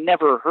you've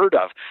never heard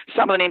of.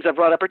 Some of the names I've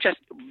brought up are just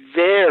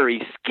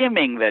very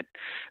skimming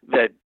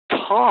the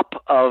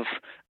top of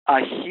a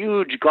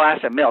huge glass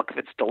of milk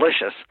that's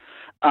delicious.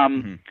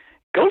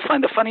 Go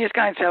find the funniest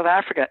guy in South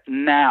Africa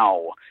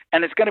now.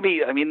 And it's going to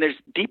be, I mean, there's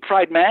Deep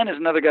Fried Man is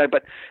another guy,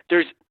 but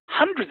there's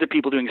hundreds of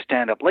people doing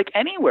stand-up, like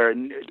anywhere.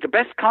 The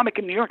best comic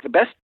in New York, the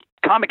best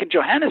comic in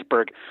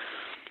Johannesburg.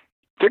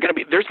 There's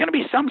going to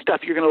be some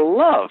stuff you're going to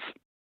love.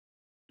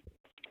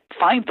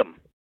 Find them.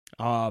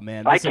 Oh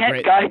man, I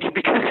can't guide you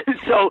because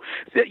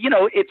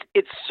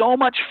it's so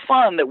much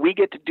fun that we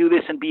get to do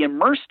this and be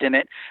immersed in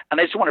it. And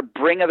I just want to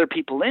bring other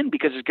people in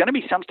because there's going to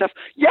be some stuff.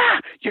 Yeah,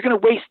 you're going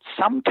to waste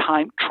some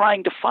time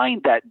trying to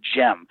find that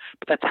gem,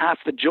 but that's half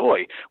the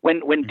joy.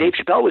 When Dave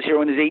Chappelle was here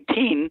when he was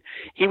 18,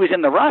 he was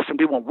in the rough, and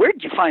people went, "Where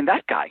did you find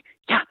that guy?"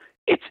 Yeah,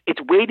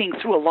 it's wading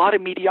through a lot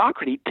of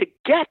mediocrity to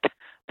get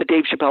the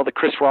Dave Chappelle, the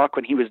Chris Rock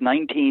when he was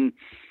 19,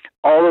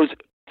 all those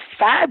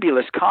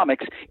fabulous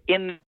comics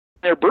in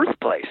their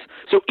birthplace.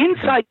 So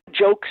Inside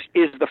Jokes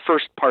is the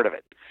first part of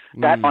it.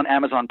 That on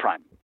Amazon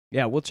Prime.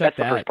 Yeah, we'll check That's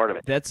that. the first part of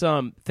it. That's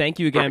thank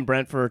you again,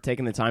 Brent, for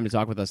taking the time to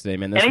talk with us today,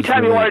 man.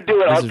 Anytime you want to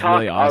do it, I'll talk.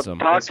 Really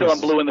awesome. I'll talk till I'm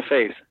blue in the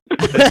face.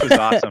 This was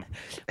awesome.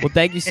 Well,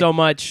 thank you so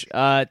much.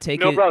 Take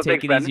No problem.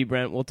 it Thanks, easy,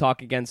 Brent. We'll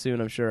talk again soon,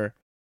 I'm sure.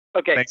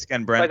 Okay. Thanks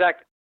again, Bye, Brent. Zach.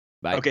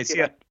 Bye. Okay, see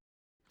ya.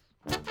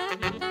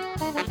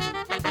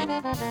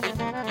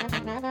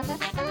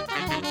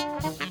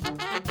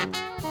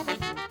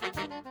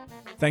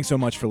 Thanks so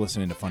much for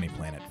listening to Funny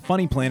Planet.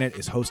 Funny Planet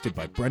is hosted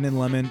by Brendan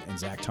Lemon and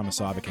Zach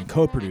Tomasovic and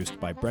co-produced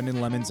by Brendan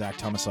Lemon, Zach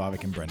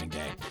Tomasovic, and Brendan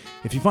Gay.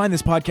 If you find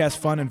this podcast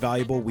fun and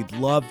valuable, we'd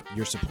love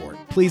your support.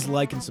 Please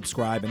like and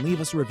subscribe and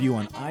leave us a review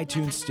on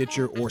iTunes,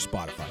 Stitcher, or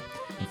Spotify.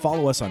 And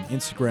follow us on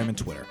Instagram and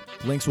Twitter.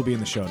 Links will be in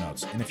the show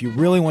notes. And if you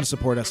really want to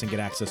support us and get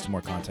access to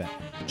more content,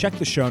 check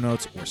the show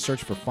notes or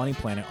search for Funny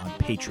Planet on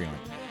Patreon.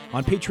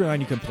 On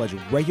Patreon, you can pledge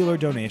a regular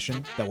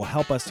donation that will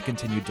help us to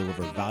continue to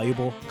deliver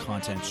valuable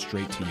content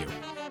straight to you.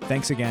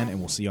 Thanks again, and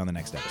we'll see you on the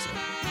next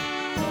episode.